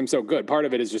 What makes them so good? Part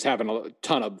of it is just having a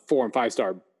ton of 4- and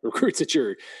 5-star recruits at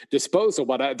your disposal.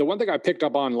 But the one thing I picked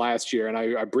up on last year, and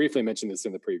I briefly mentioned this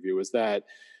in the preview, was that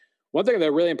one thing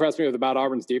that really impressed me about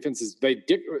Auburn's defense is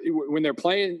when they're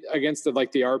playing against the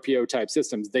RPO type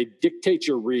systems, they dictate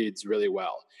your reads really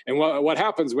well. And what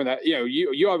happens when that,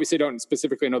 you obviously don't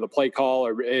specifically know the play call,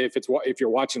 or if you're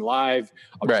watching live,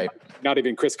 right? Not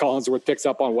even Chris Collinsworth picks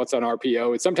up on what's on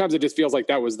RPO. Sometimes it just feels like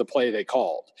that was the play they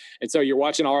called. And so you're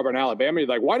watching Auburn, Alabama. You're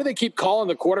like, why do they keep calling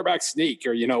the quarterback sneak?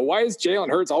 Or, why is Jalen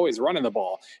Hurts always running the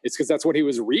ball? It's because that's what he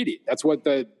was reading. That's what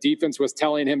the defense was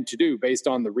telling him to do based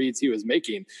on the reads he was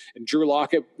making. And Drew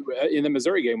Lockett in the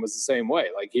Missouri game was the same way.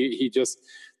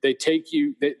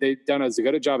 They've done as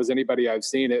good a job as anybody I've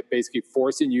seen at basically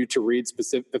forcing you to read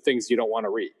the things you don't want to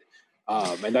read.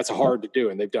 And that's hard to do.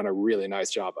 And they've done a really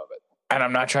nice job of it. And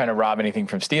I'm not trying to rob anything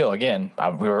from Steele. Again, I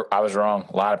was wrong.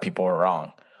 A lot of people were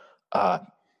wrong.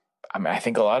 I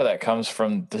think a lot of that comes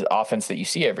from the offense that you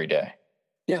see every day.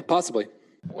 Yeah, possibly.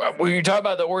 When you talk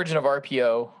about the origin of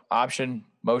RPO, option,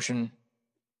 motion,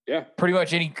 yeah, pretty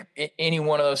much any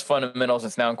one of those fundamentals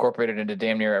that's now incorporated into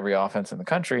damn near every offense in the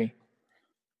country.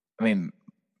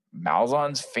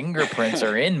 Malzahn's fingerprints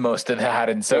are in most of that.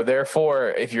 And so therefore,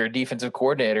 if you're a defensive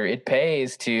coordinator, it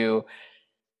pays to,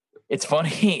 it's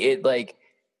funny.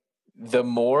 The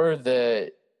more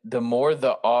the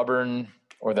Auburn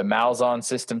or the Malzahn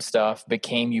system stuff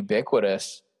became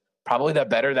ubiquitous, probably the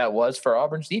better that was for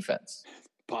Auburn's defense.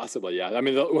 Possibly, yeah. I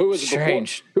mean, who was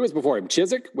Strange. Who was before him?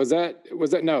 Chiswick? Was that?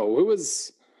 No? Who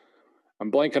was?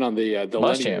 I'm blanking on the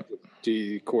Muschamp.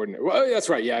 coordinator. Well, that's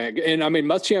right. Yeah, and I mean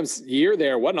Muschamp's year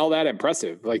there wasn't all that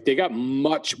impressive. Like they got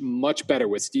much better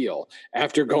with Steele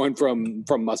after going from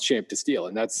Muschamp to Steele,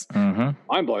 and that's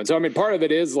mind blowing. So I mean, part of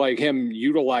it is like him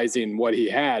utilizing what he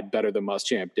had better than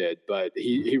Muschamp did, but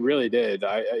he really did.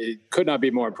 I could not be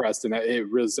more impressed, and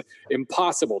it was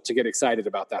impossible to get excited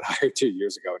about that hire 2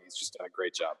 years ago, and he's just done a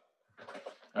great job.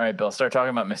 All right, Bill, start talking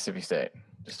about Mississippi State.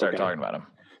 Just start talking about him.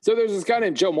 So there's this guy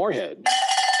named Joe Moorhead.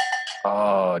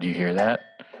 Oh, do you hear that?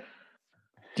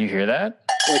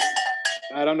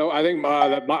 I don't know. I think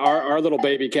our little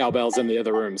baby cowbell's in the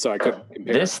other room, so I couldn't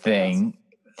compare. This thing,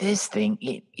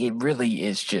 it really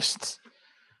is just.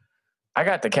 I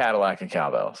got the Cadillac of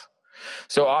cowbells.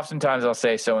 So oftentimes I'll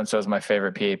say so-and-so is my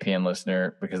favorite PAPN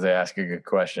listener because they ask a good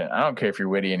question. I don't care if you're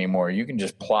witty anymore. You can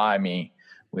just ply me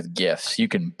with gifts. You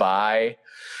can buy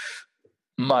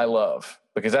my love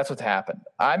because that's what's happened.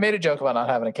 I made a joke about not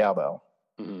having a cowbell.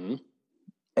 Mm-hmm.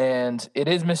 And it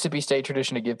is Mississippi State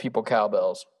tradition to give people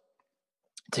cowbells,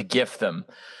 to gift them.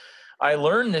 I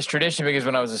learned this tradition because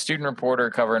when I was a student reporter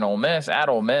covering Ole Miss,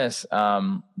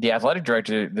 the athletic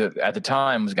director at the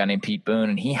time was a guy named Pete Boone,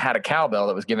 and he had a cowbell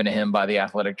that was given to him by the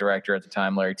athletic director at the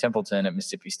time, Larry Templeton, at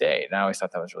Mississippi State. And I always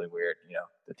thought that was really weird,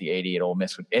 that the AD at Ole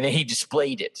Miss would – and then he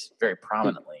displayed it very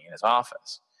prominently in his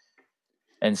office.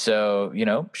 And so,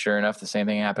 sure enough, the same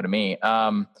thing happened to me.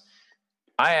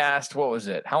 I asked, what was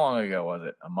it? How long ago was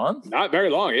it? A month? Not very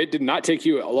long. It did not take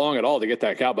you long at all to get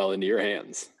that cowbell into your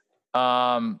hands.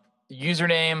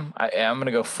 Username, I'm going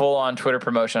to go full on Twitter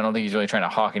promotion. I don't think he's really trying to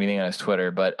hawk anything on his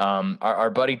Twitter, but our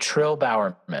buddy Trill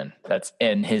Bowerman, that's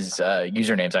in his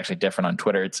username is actually different on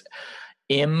Twitter. It's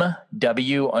MW_Boone,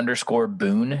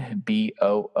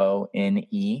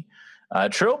 BOONE.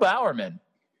 Trill Bowerman,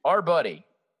 our buddy,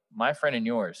 my friend and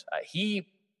yours, he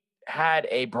had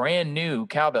a brand new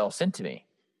cowbell sent to me.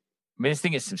 I mean, this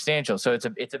thing is substantial. So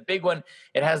it's a big one.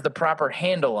 It has the proper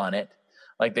handle on it,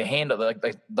 like the handle,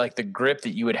 like the grip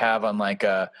that you would have on like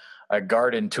a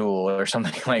garden tool or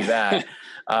something like that,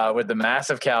 with the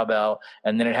massive cowbell.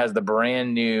 And then it has the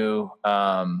brand new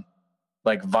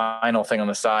like vinyl thing on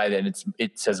the side, and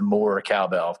it says Moore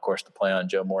Cowbell, of course, to play on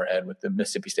Joe Moorhead with the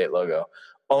Mississippi State logo.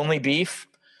 My only beef,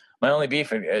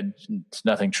 it's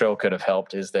nothing Trill could have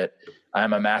helped, is that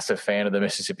I'm a massive fan of the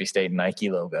Mississippi State Nike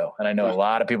logo. And I know a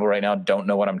lot of people right now don't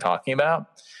know what I'm talking about,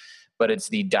 but it's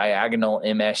the diagonal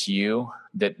MSU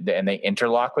and they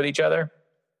interlock with each other.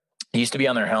 It used to be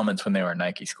on their helmets when they were in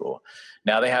Nike school.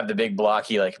 Now they have the big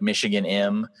blocky, like Michigan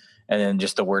M, and then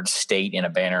just the word state in a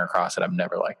banner across it. I've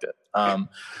never liked it. Tell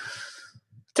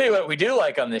you what we do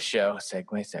like on this show,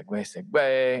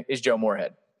 segue, is Joe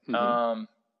Moorhead. Mm-hmm.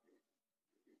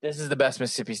 This is the best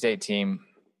Mississippi State team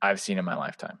I've seen in my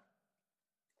lifetime.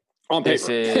 On paper. This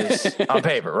is on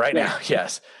paper right now.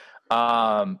 Yes.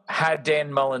 Had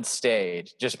Dan Mullen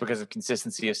stayed, just because of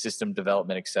consistency of system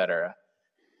development, et cetera,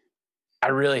 I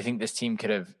really think this team could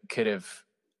have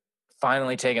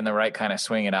finally taken the right kind of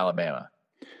swing at Alabama.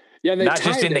 Yeah, and not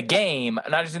just in the game,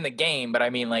 but I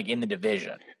mean like in the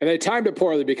division. And they timed it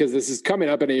poorly because this is coming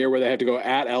up in a year where they have to go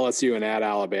at LSU and at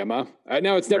Alabama.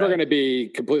 Now it's never going to be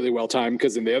completely well timed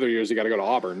because in the other years you got to go to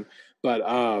Auburn. But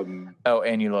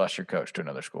and you lost your coach to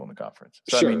another school in the conference.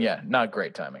 So sure. I mean, yeah, not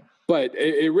great timing. But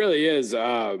it really is.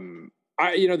 I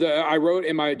wrote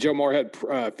in my Joe Moorhead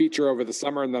feature over the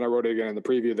summer, and then I wrote it again in the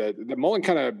preview that Mullen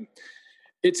kind of.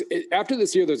 After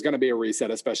this year, there's going to be a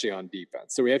reset, especially on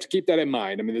defense. So we have to keep that in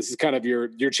mind. I mean, this is kind of your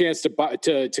chance to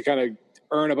kind of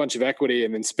earn a bunch of equity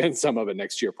and then spend some of it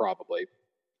next year, probably.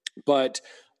 But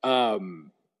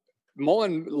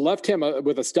Mullen left him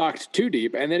with a stocked too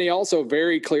deep, and then he also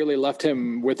very clearly left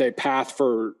him with a path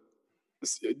for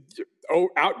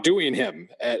outdoing him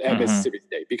at Mississippi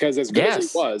State, because as good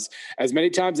as he was, as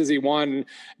many times as he won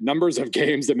numbers of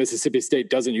games that Mississippi State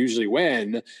doesn't usually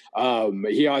win,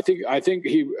 I think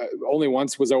he only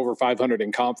once was over 500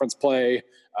 in conference play.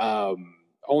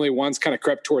 Only once kind of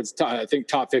crept towards I think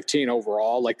top 15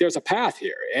 overall. Like there's a path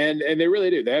here, and they really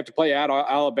do. They have to play at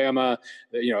Alabama,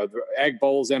 the Egg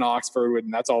Bowl's in Oxford,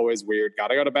 and that's always weird. Got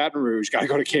to go to Baton Rouge. Got to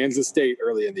go to Kansas State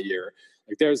early in the year.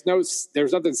 Like there's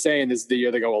nothing saying this is the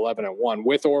year they go 11-1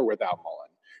 with or without Mullen,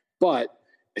 but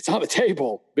it's on the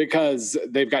table because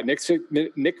they've got Nick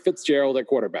Fitzgerald at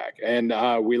quarterback, and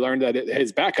we learned that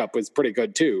his backup was pretty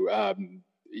good too.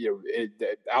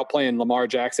 Outplaying Lamar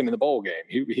Jackson in the bowl game.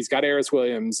 He's got Aris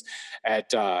Williams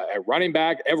at running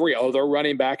back. Every other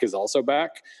running back is also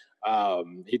back.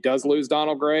 He does lose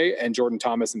Donald Gray and Jordan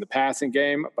Thomas in the passing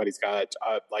game, but he's got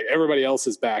like everybody else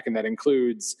is back, and that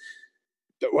includes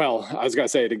Well, I was going to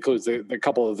say it includes the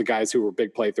couple of the guys who were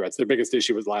big play threats. Their biggest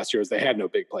issue was last year is they had no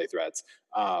big play threats.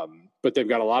 But they've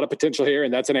got a lot of potential here,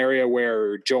 and that's an area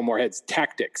where Joe Moorhead's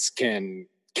tactics can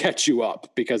catch you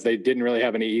up because they didn't really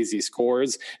have any easy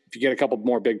scores. If you get a couple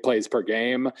more big plays per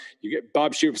game, you get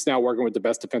Bob Shoop's now working with the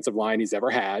best defensive line he's ever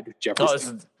had.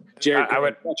 Jefferson,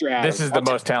 this is the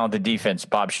most talented defense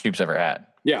Bob Shoop's ever had.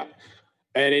 Yeah.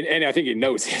 And I think he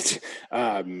knows it.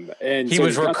 And he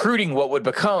was recruiting what would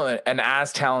become an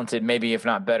as talented, maybe if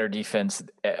not better defense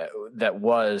that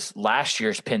was last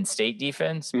year's Penn State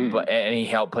defense. And he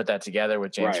helped put that together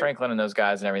with James Franklin and those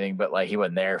guys and everything. But like he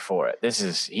wasn't there for it.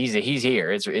 He's here.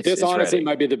 This honestly ready.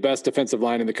 Might be the best defensive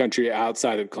line in the country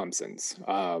outside of Clemson's.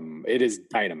 It is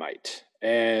dynamite.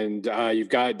 And you've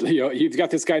got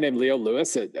this guy named Leo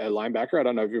Lewis at linebacker. I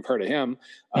don't know if you've heard of him.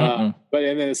 But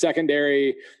and then the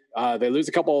secondary. They lose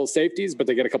a couple of safeties, but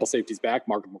they get a couple of safeties back.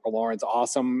 Mark McLaurin's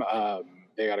awesome.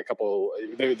 They got a couple.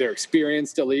 They're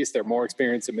experienced at least. They're more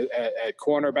experienced at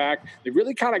cornerback. They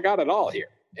really kind of got it all here.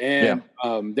 And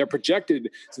they're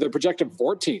projected. So they're projected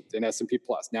 14th in S&P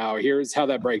Plus. Now here's how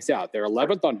that breaks out. They're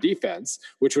 11th on defense,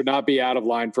 which would not be out of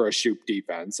line for a Shoop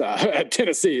defense at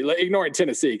Tennessee. Ignoring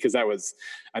Tennessee because that was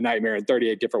a nightmare in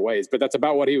 38 different ways. But that's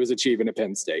about what he was achieving at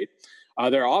Penn State.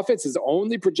 Their offense is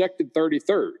only projected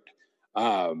 33rd.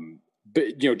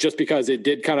 But just because it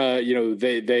did kind of,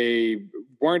 they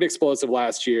weren't explosive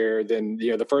last year. Then,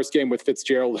 the first game with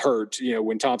Fitzgerald hurt,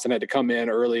 when Thompson had to come in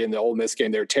early in the Ole Miss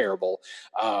game, they're terrible.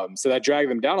 So that dragged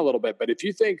them down a little bit. But if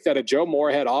you think that a Joe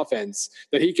Moorhead offense,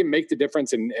 that he can make the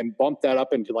difference and bump that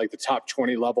up into like the top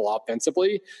 20 level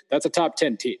offensively, that's a top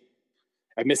 10 team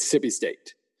at Mississippi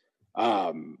State.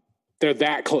 They're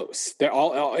that close. They're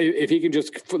all, if he can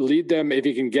just lead them, if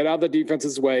he can get out of the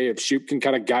defense's way, if Shoop can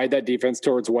kind of guide that defense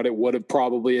towards what it would have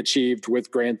probably achieved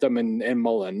with Grantham and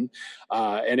Mullen.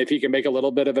 And if he can make a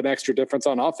little bit of an extra difference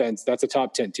on offense, that's a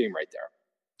top 10 team right there.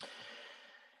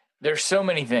 There's so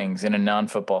many things in a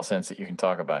non-football sense that you can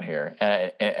talk about here,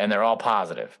 and they're all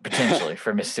positive potentially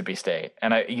for Mississippi State.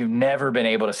 And you've never been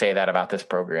able to say that about this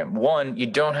program. One, you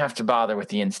don't have to bother with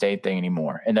the in-state thing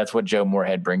anymore, and that's what Joe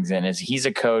Moorhead brings in. Is he's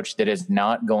a coach that is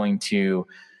not going to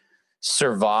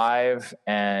survive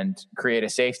and create a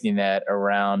safety net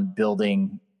around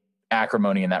building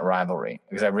acrimony in that rivalry,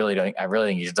 because I really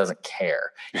think he just doesn't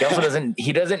care. He also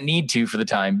doesn't need to for the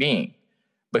time being,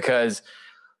 because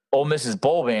Ole Miss's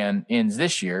bowl ban ends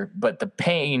this year, but the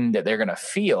pain that they're going to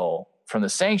feel from the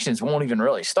sanctions won't even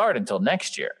really start until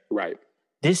next year. Right.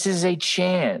 This is a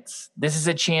chance. This is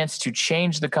a chance to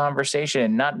change the conversation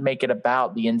and not make it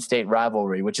about the in-state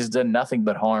rivalry, which has done nothing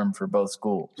but harm for both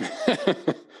schools.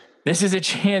 This is a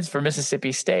chance for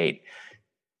Mississippi State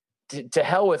to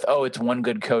hell with, it's one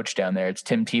good coach down there. It's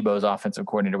Tim Tebow's offensive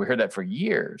coordinator. We heard that for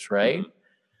years, right? Mm-hmm.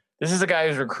 This is a guy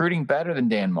who's recruiting better than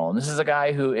Dan Mullen. This is a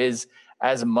guy who is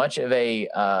as much of a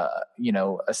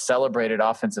celebrated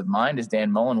offensive mind as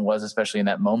Dan Mullen was, especially in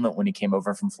that moment when he came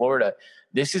over from Florida.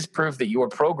 This is proof that your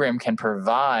program can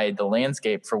provide the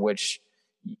landscape for which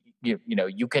you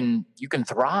can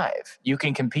thrive. You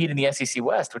can compete in the SEC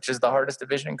West, which is the hardest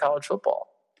division in college football.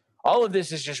 All of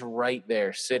this is just right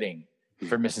there sitting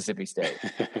for Mississippi State.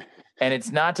 And it's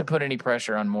not to put any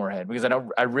pressure on Moorhead, because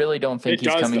I really don't think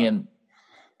he's coming in.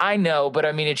 I know, but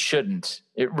I mean, it shouldn't.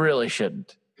 It really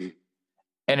shouldn't.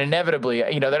 And inevitably,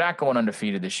 they're not going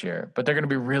undefeated this year, but they're going to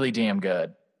be really damn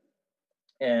good.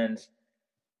 And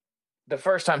the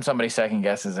first time somebody second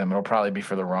guesses him, it'll probably be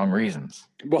for the wrong reasons.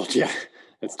 Well, yeah,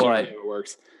 that's generally how it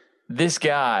works. This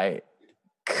guy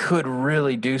could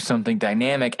really do something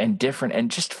dynamic and different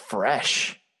and just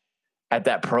fresh at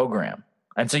that program.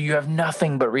 And so you have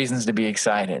nothing but reasons to be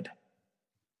excited.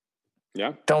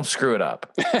 Yeah. Don't screw it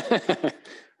up.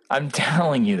 I'm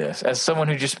telling you this as someone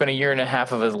who just spent a year and a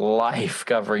half of his life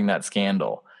covering that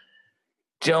scandal.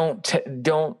 Don't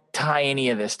tie any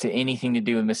of this to anything to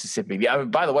do with Mississippi.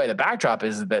 By the way, the backdrop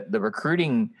is that the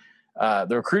recruiting in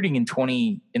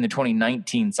the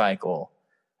 2019 cycle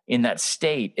in that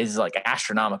state is like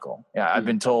astronomical. Yeah, I've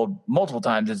been told multiple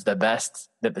times it's the best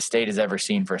that the state has ever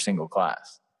seen for a single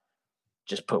class.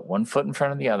 Just put one foot in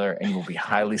front of the other and you will be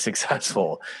highly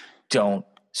successful. Don't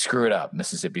screw it up,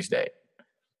 Mississippi State.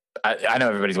 I know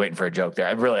everybody's waiting for a joke there.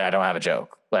 I don't have a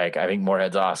joke. Like, I think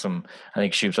Moorhead's awesome. I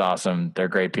think Shoop's awesome. They're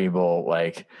great people.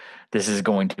 Like, this is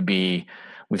going to be,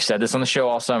 we've said this on the show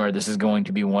all summer, this is going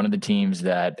to be one of the teams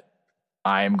that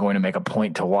I am going to make a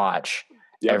point to watch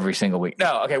every single week.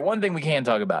 No, okay, one thing we can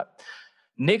talk about.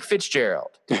 Nick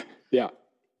Fitzgerald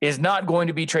is not going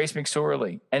to be Trace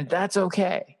McSorley, and that's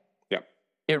okay. Yeah.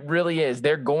 It really is.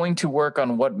 They're going to work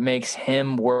on what makes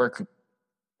him work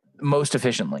most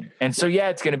efficiently. And so, yeah,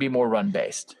 it's going to be more run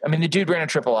based. I mean, the dude ran a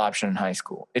triple option in high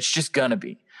school. It's just going to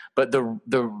be. But the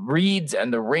reads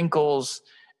and the wrinkles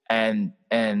and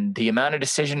the amount of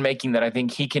decision making that I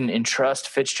think he can entrust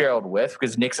Fitzgerald with,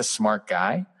 because Nick's a smart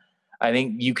guy, I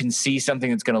think you can see something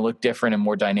that's going to look different and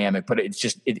more dynamic. But it's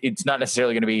just it's not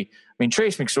necessarily going to be. I mean,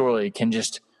 Trace McSorley can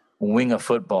just wing a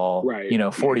football,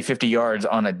 right, 40, 50 yards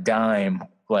on a dime,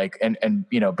 like and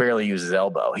barely use his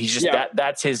elbow. He's just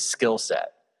that's his skill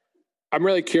set. I'm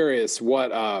really curious what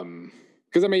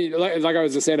because I mean, like I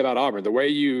was just saying about Auburn, the way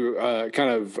you kind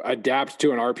of adapt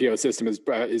to an RPO system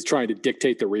is trying to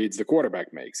dictate the reads the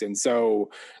quarterback makes. And so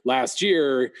last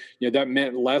year, that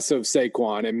meant less of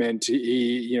Saquon. It meant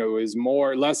it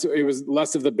was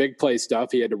less of the big play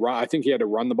stuff. He had to run. I think he had to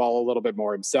run the ball a little bit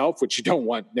more himself, which you don't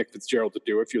want Nick Fitzgerald to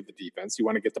do if you're the defense. You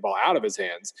want to get the ball out of his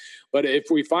hands. But if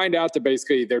we find out that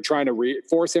basically they're trying to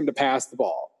force him to pass the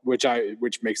ball, which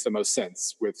makes the most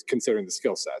sense with considering the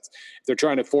skill sets. If they're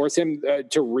trying to force him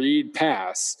to read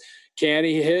pass, can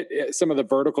he hit some of the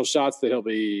vertical shots that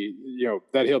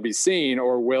he'll be seeing,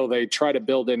 or will they try to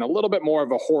build in a little bit more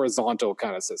of a horizontal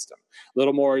kind of system, a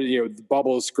little more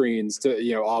bubble screens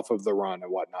to off of the run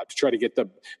and whatnot to try to get the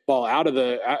ball out of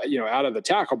the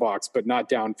tackle box, but not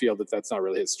downfield if that's not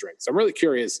really his strength. So I'm really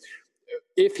curious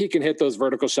if he can hit those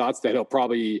vertical shots that he'll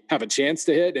probably have a chance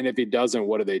to hit. And if he doesn't,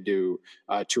 what do they do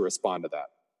to respond to that?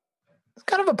 It's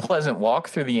kind of a pleasant walk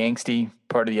through the angsty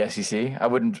part of the SEC. I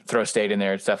wouldn't throw State in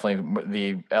there. It's definitely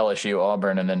the LSU,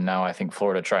 Auburn, and then now I think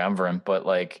Florida triumvirate. But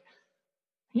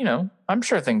I'm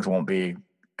sure things won't be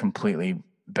completely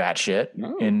batshit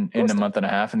in a month and a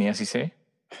half in the SEC.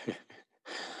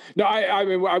 No, I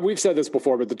mean, we've said this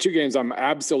before, but the two games I'm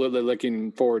absolutely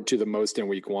looking forward to the most in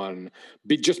week one,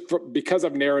 because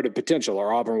of narrative potential,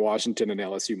 are Auburn, Washington, and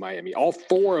LSU, Miami. All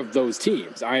four of those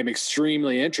teams I am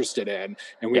extremely interested in,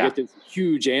 and we get this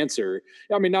huge answer.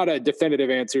 I mean, not a definitive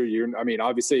answer.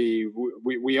 Obviously,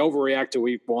 we overreact to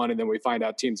week one, and then we find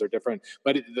out teams are different.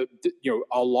 But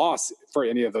a loss for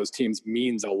any of those teams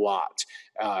means a lot.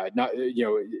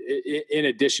 In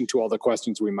addition to all the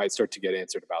questions we might start to get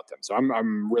answered about them. So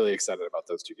I'm really excited about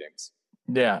those two games.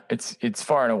 Yeah, it's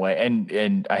far and away.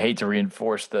 And I hate to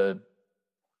reinforce the,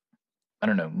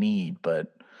 need,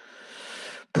 but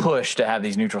push to have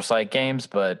these neutral site games.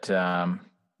 But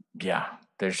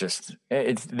there's just,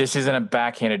 this isn't a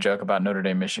backhanded joke about Notre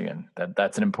Dame, Michigan.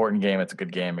 That's an important game. It's a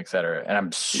good game, et cetera. And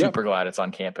I'm super glad it's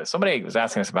on campus. Somebody was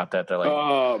asking us about that. They're like,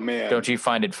 "Oh man, don't you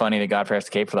find it funny that Godfrey has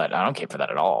to cape for that?" I don't cape for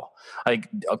that at all. Like,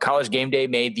 College Game Day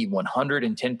made the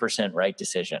 110% right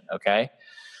decision. Okay.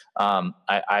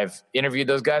 I've interviewed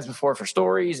those guys before for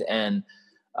stories, and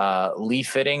Lee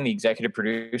Fitting, the executive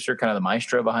producer, kind of the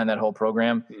maestro behind that whole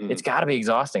program. It's got to be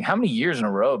exhausting. How many years in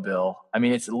a row, Bill? I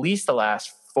mean, it's at least the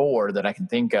last 4 that I can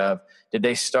think of. Did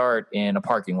they start in a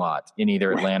parking lot in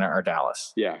either Atlanta or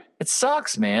Dallas? Yeah, it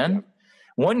sucks, man. Yeah.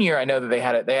 One year I know that they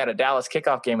had a Dallas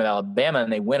kickoff game with Alabama,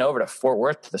 and they went over to Fort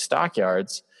Worth to the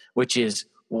Stockyards, which is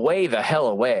way the hell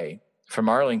away from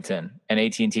Arlington and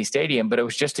AT&T Stadium, but it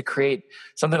was just to create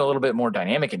something a little bit more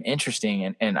dynamic and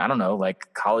interesting and I don't know,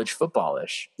 like college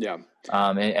football-ish. Yeah.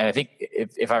 And I think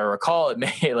if I recall, it may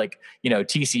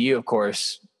TCU, of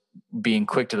course, being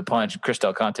quick to the punch. Chris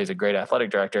Del Conte is a great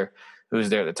athletic director who was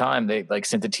there at the time. They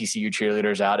sent the TCU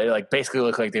cheerleaders out. It basically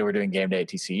looked like they were doing game day at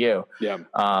TCU. Yeah.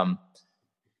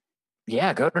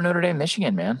 Go to Notre Dame,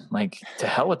 Michigan, man. To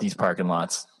hell with these parking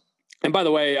lots. And by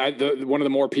the way, one of the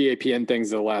more PAPN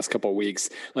things of the last couple of weeks,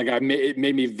 it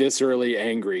made me viscerally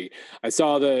angry. I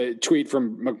saw the tweet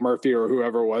from McMurphy or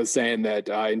whoever it was saying that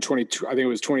I think it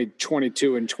was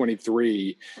 2022 and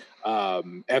 23,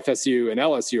 FSU and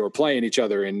LSU are playing each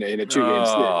other in a 2-game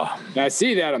split. And I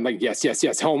see that, I'm like, yes,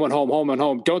 home and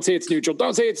home. Don't say it's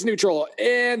neutral.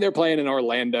 And they're playing in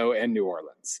Orlando and New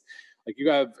Orleans.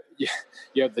 You have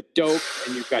the Dope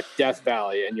and you've got Death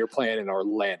Valley, and you're playing in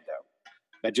Orlando.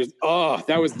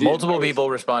 That was multiple people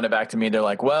responded back to me. They're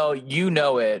like, well,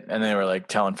 it. And they were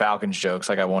telling Falcons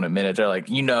jokes. I won't admit it. They're like,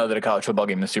 that a college football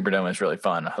game in the Superdome is really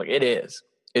fun. I was like, it is.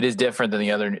 It is different than the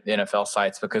other NFL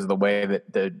sites because of the way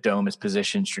that the dome is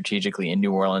positioned strategically in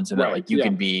New Orleans, and that you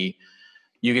can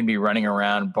be running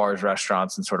around bars,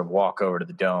 restaurants, and sort of walk over to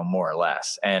the dome more or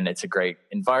less. And it's a great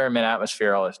environment,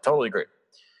 atmosphere, all is totally great.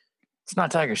 It's not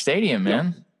Tiger Stadium,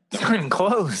 man. Yeah. It's not even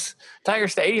close. Tiger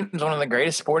Stadium is one of the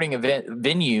greatest sporting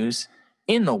venues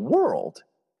in the world.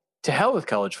 To hell with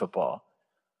college football.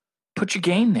 Put your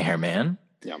game there, man.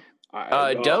 Yeah.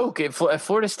 Doak at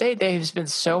Florida State, they've spent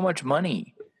so much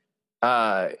money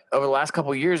over the last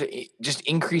couple of years, just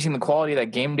increasing the quality of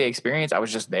that game day experience. I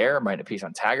was just there. I'm writing a piece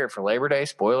on Taggart for Labor Day.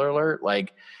 Spoiler alert.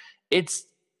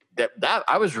 that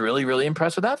I was really, really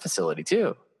impressed with that facility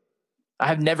too. I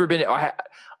have never been. I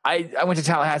went to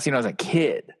Tallahassee when I was a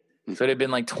kid, so it had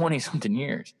been like 20 something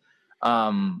years.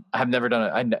 I've never done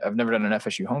an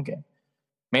FSU home game,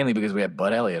 mainly because we had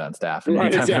Bud Elliott on staff, and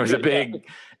anytime there was a big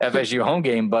FSU home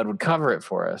game, Bud would cover it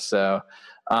for us. So,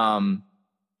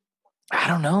 I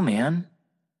don't know, man.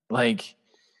 Like,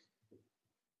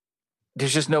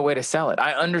 there's just no way to sell it.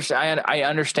 I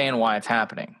understand why it's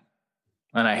happening.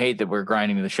 And I hate that we're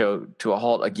grinding the show to a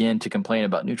halt again to complain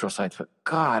about neutral sites. But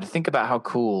God, think about how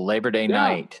cool Labor Day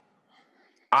night,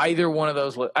 either one of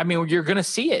those. I mean, you're going to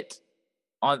see it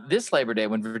on this Labor Day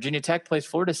when Virginia Tech plays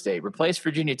Florida State. Replace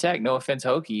Virginia Tech, no offense,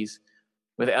 Hokies,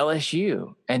 with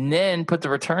LSU. And then put the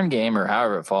return game, or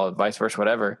however it falls, vice versa,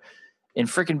 whatever, in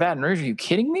freaking Baton Rouge. Are you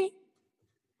kidding me?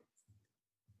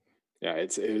 Yeah,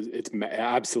 it's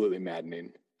absolutely maddening.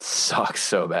 Sucks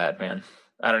so bad, man.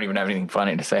 I don't even have anything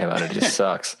funny to say about it. It just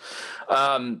sucks.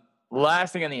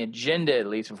 Last thing on the agenda, at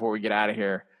least before we get out of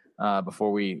here,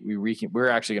 before we're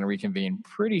actually going to reconvene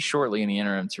pretty shortly in the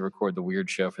interim to record the weird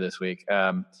show for this week.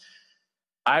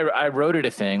 I wrote it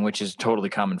a thing, which is totally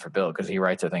common for Bill because he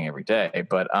writes a thing every day.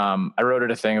 But I wrote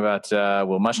it a thing about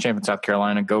Will Muschamp in South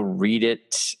Carolina. Go read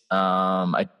it.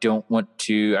 I don't want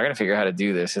to. I got to figure out how to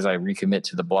do this as I recommit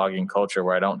to the blogging culture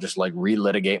where I don't just like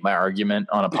relitigate my argument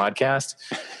on a podcast.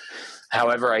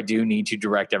 However, I do need to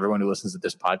direct everyone who listens to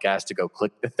this podcast to go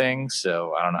click the thing.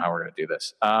 So I don't know how we're going to do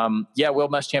this. Will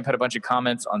Muschamp had a bunch of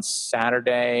comments on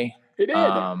Saturday. He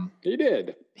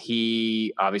did.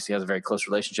 He obviously has a very close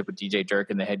relationship with DJ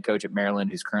Durkin, the head coach at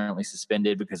Maryland, who's currently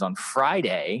suspended because on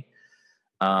Friday,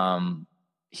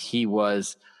 he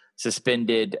was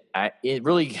suspended.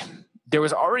 There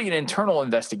was already an internal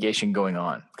investigation going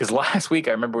on because last week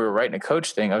I remember we were writing a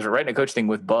coach thing. I was writing a coach thing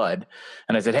with Bud,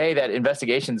 and I said, "Hey, that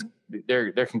investigation's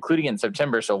they're concluding in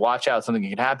September, so watch out, something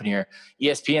could happen here."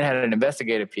 ESPN had an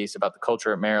investigative piece about the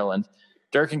culture at Maryland.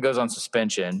 Durkin goes on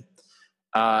suspension,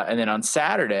 and then on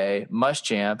Saturday,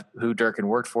 Muschamp, who Durkin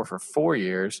worked for 4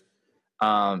 years,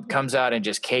 comes out and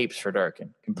just capes for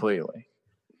Durkin completely.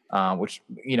 Which,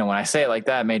 when I say it like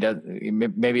that, maybe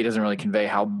it doesn't really convey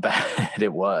how bad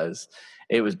it was.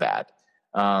 It was bad.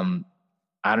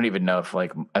 I don't even know if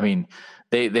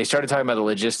they started talking about the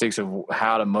logistics of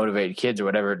how to motivate kids or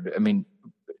whatever. I mean,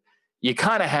 you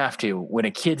kind of have to when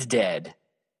a kid's dead.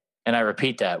 And I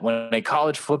repeat that when a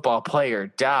college football player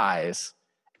dies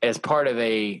as part of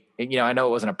I know it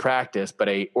wasn't a practice, but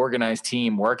a organized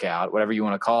team workout, whatever you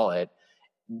want to call it.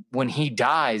 When he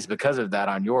dies because of that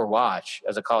on your watch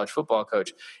as a college football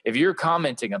coach, if you're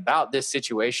commenting about this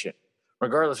situation,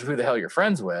 regardless of who the hell you're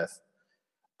friends with,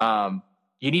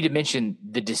 you need to mention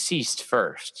the deceased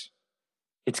first.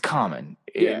 It's common.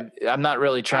 Yeah. I'm not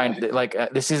really trying to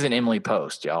this isn't Emily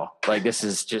Post, y'all. Like this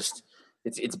is just,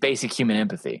 it's basic human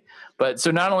empathy. But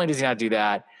so not only does he not do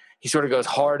that, he sort of goes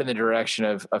hard in the direction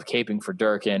of caping for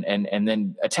Durkin and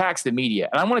then attacks the media.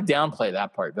 And I want to downplay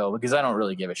that part, Bill, because I don't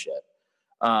really give a shit.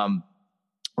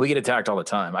 We get attacked all the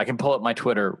time. I can pull up my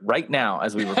Twitter right now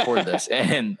as we record this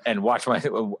and watch my,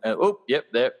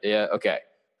 okay.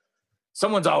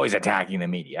 Someone's always attacking the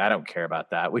media. I don't care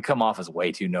about that. We come off as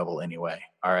way too noble anyway.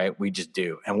 All right. We just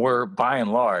do. And we're by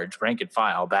and large, rank and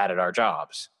file, bad at our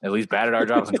jobs, at least bad at our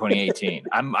jobs in 2018.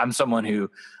 I'm someone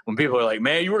who, when people are like,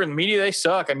 man, you work in the media, they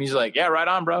suck. I'm usually like, yeah, right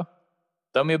on, bro.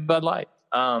 Throw me a Bud Light.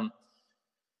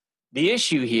 The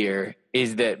issue here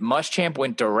is that Muschamp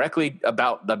went directly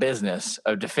about the business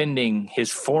of defending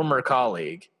his former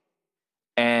colleague.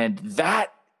 And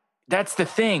that's the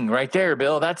thing right there,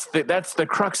 Bill. That's the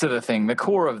crux of the thing, the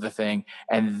core of the thing.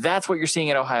 And that's what you're seeing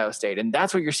at Ohio State. And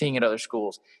that's what you're seeing at other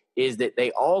schools is that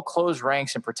they all close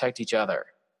ranks and protect each other.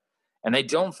 And they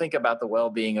don't think about the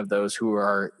well-being of those who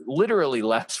are literally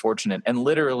less fortunate and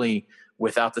literally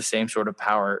without the same sort of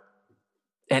power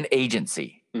and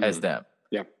agency as them.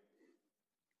 Yeah.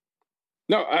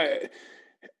 No,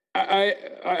 I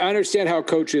understand how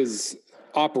coaches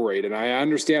operate, and I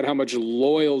understand how much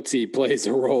loyalty plays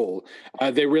a role.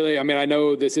 They really, I mean, I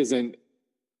know this isn't,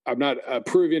 I'm not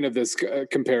approving of this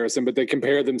comparison, but they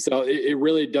compare themselves. It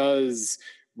really does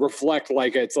reflect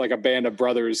like it's like a band of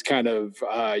brothers kind of,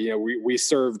 we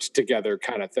served together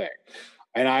kind of thing.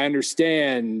 And I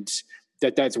understand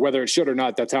that that's whether it should or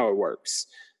not, that's how it works.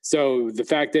 So the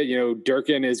fact that,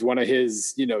 Durkin is one of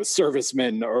his,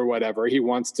 servicemen or whatever, he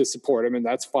wants to support him and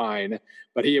that's fine.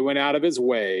 But he went out of his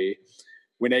way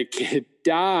when a kid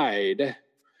died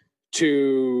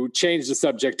to change the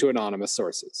subject to anonymous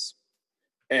sources.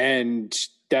 And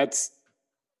that's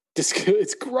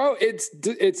It's gross.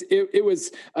 It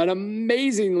was an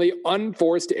amazingly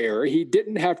unforced error. He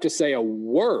didn't have to say a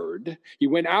word. He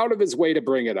went out of his way to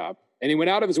bring it up, and he went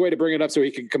out of his way to bring it up so he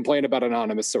could complain about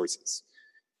anonymous sources.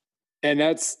 And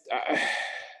that's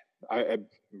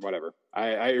whatever.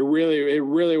 It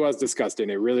really was disgusting.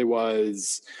 It really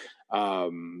was.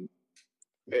 But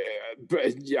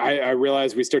I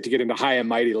realize we start to get into high and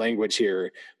mighty language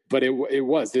here. But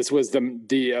this was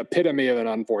the epitome of an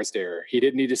unforced error. He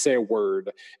didn't need to say a word.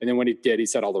 And then when he did, he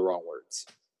said all the wrong words.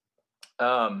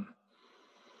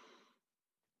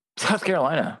 South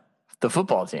Carolina, the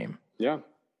football team. Yeah.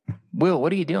 Will,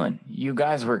 what are you doing? You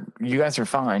guys are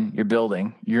fine. You're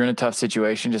building. You're in a tough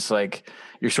situation. Just like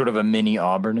you're sort of a mini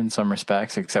Auburn in some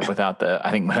respects, except without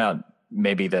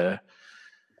maybe the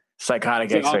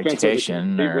psychotic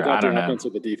expectation, or I don't know. Offense or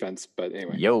the defense, but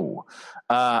anyway.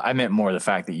 I meant more the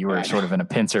fact that you were sort of in a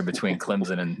pincer between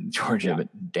Clemson and Georgia. Yeah.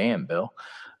 But damn, Bill.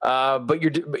 But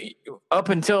up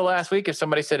until last week, if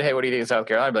somebody said, "Hey, what do you think of South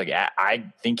Carolina?" I'd be like, "Yeah, I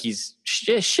think he's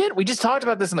shit." We just talked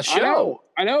about this in the show.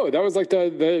 I know. That was like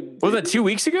was that 2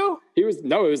 weeks ago? It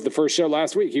was the first show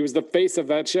last week. He was the face of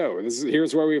that show.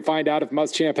 Here's where we find out if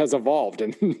Muschamp has evolved.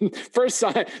 And first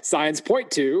signs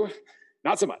point to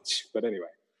not so much. But anyway.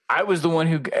 I was the one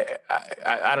who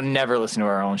I don't never listen to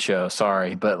our own show.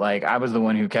 Sorry. But like, I was the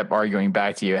one who kept arguing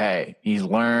back to you. Hey, he's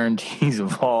learned, he's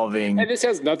evolving. And this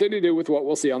has nothing to do with what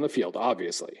we'll see on the field,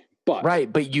 obviously. But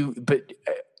right. But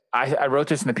I wrote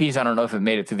this in the piece. I don't know if it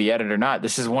made it to the edit or not.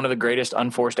 This is one of the greatest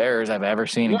unforced errors I've ever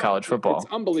seen in college football. It's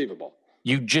unbelievable.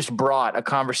 You just brought a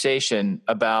conversation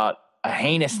about a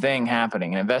heinous thing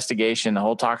happening, an investigation, the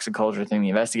whole toxic culture thing, the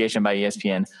investigation by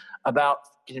ESPN about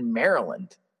in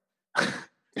Maryland.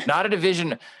 Not a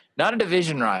division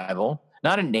rival,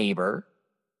 not a neighbor,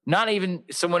 not even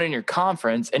someone in your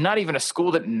conference, and not even a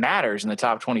school that matters in the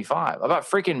top 25, about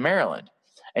freaking Maryland.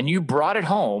 And you brought it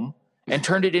home and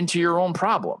turned it into your own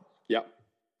problem. Yep.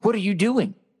 What are you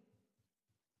doing?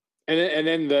 And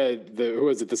then who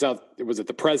was it?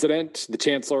 The president, the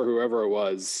chancellor, whoever it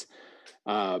was,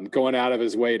 going out of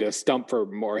his way to stump for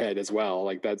Moorhead as well.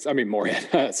 Like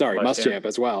Moorhead, sorry, Muschamp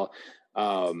as well.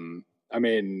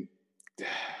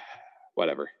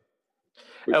 Whatever.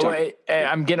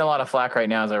 I'm getting a lot of flack right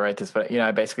now as I write this, but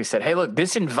I basically said, hey, look,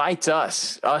 this invites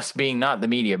us being not the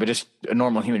media, but just a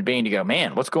normal human being to go,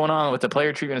 man, what's going on with the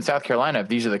player treatment in South Carolina if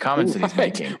these are the comments that he's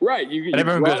making? Right. And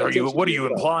everyone goes, what are you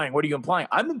implying? What are you implying?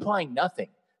 I'm implying nothing.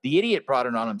 The idiot brought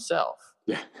it on himself.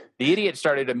 Yeah. The idiot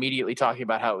started immediately talking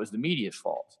about how it was the media's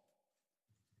fault.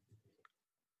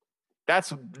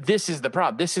 This is the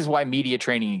problem. This is why media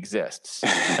training exists.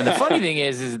 And the funny thing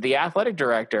is the athletic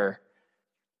director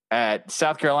at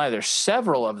South Carolina, there's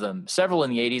several in the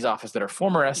 80s office that are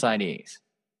former SIDs.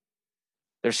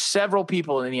 There's several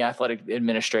people in the athletic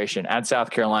administration at South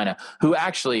Carolina who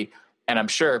actually, and I'm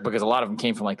sure because a lot of them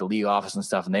came from like the league office and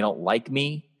stuff, and they don't like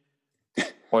me.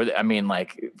 Or they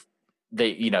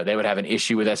would have an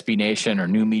issue with SB Nation or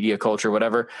new media culture,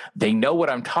 whatever. They know what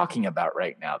I'm talking about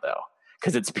right now, though.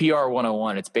 Because it's PR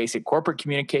 101. It's basic corporate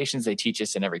communications. They teach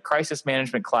us in every crisis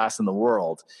management class in the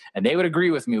world. And they would agree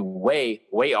with me way,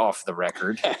 way off the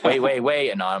record, way, way,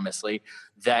 way anonymously,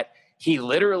 that he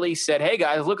literally said, hey,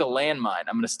 guys, look, a landmine.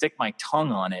 I'm going to stick my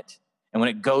tongue on it. And when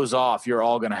it goes off, you're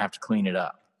all going to have to clean it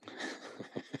up.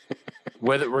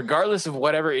 Regardless of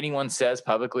whatever anyone says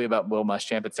publicly about Will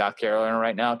Muschamp at South Carolina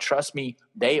right now, trust me,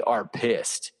 they are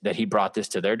pissed that he brought this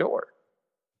to their door.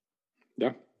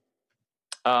 Yeah.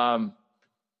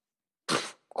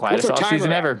 Quietest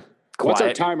offseason ever. What's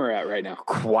our timer at right now?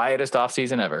 Quietest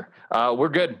offseason ever. We're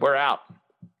good. We're out.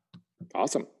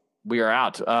 Awesome. We are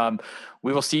out.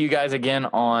 We will see you guys again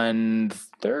on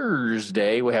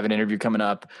Thursday. We have an interview coming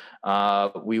up.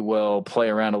 We will play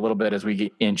around a little bit as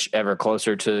we inch ever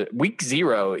closer to week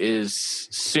 0 is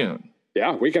soon.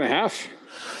 Yeah, week and a half.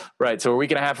 Right. So a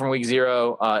week and a half from week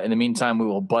 0. In the meantime, we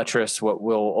will buttress what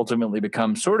will ultimately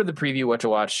become sort of the preview what to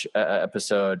watch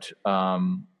episode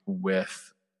with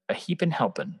a heaping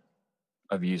helping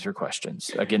of user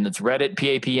questions. Again, that's Reddit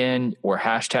PAPN or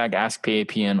hashtag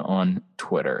AskPAPN on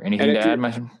Twitter. Anything to add,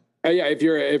 Mason? Yeah, if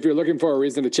you're looking for a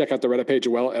reason to check out the Reddit page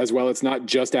as well, it's not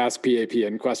just Ask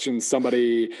PAPN questions.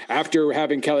 Somebody, after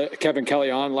having Kevin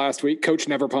Kelly on last week, Coach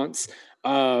Never Punts,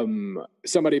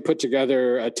 somebody put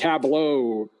together a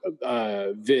Tableau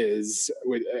viz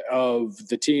of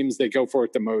the teams they go for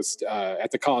it the most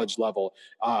at the college level.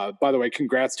 By the way,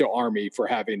 congrats to Army for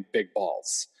having big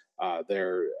balls.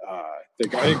 Granted,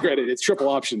 it's triple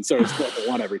option, so it's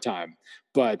 4-1 every time.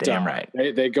 But damn right,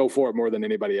 they go for it more than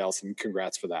anybody else, and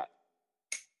congrats for that.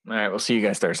 All right, we'll see you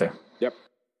guys Thursday.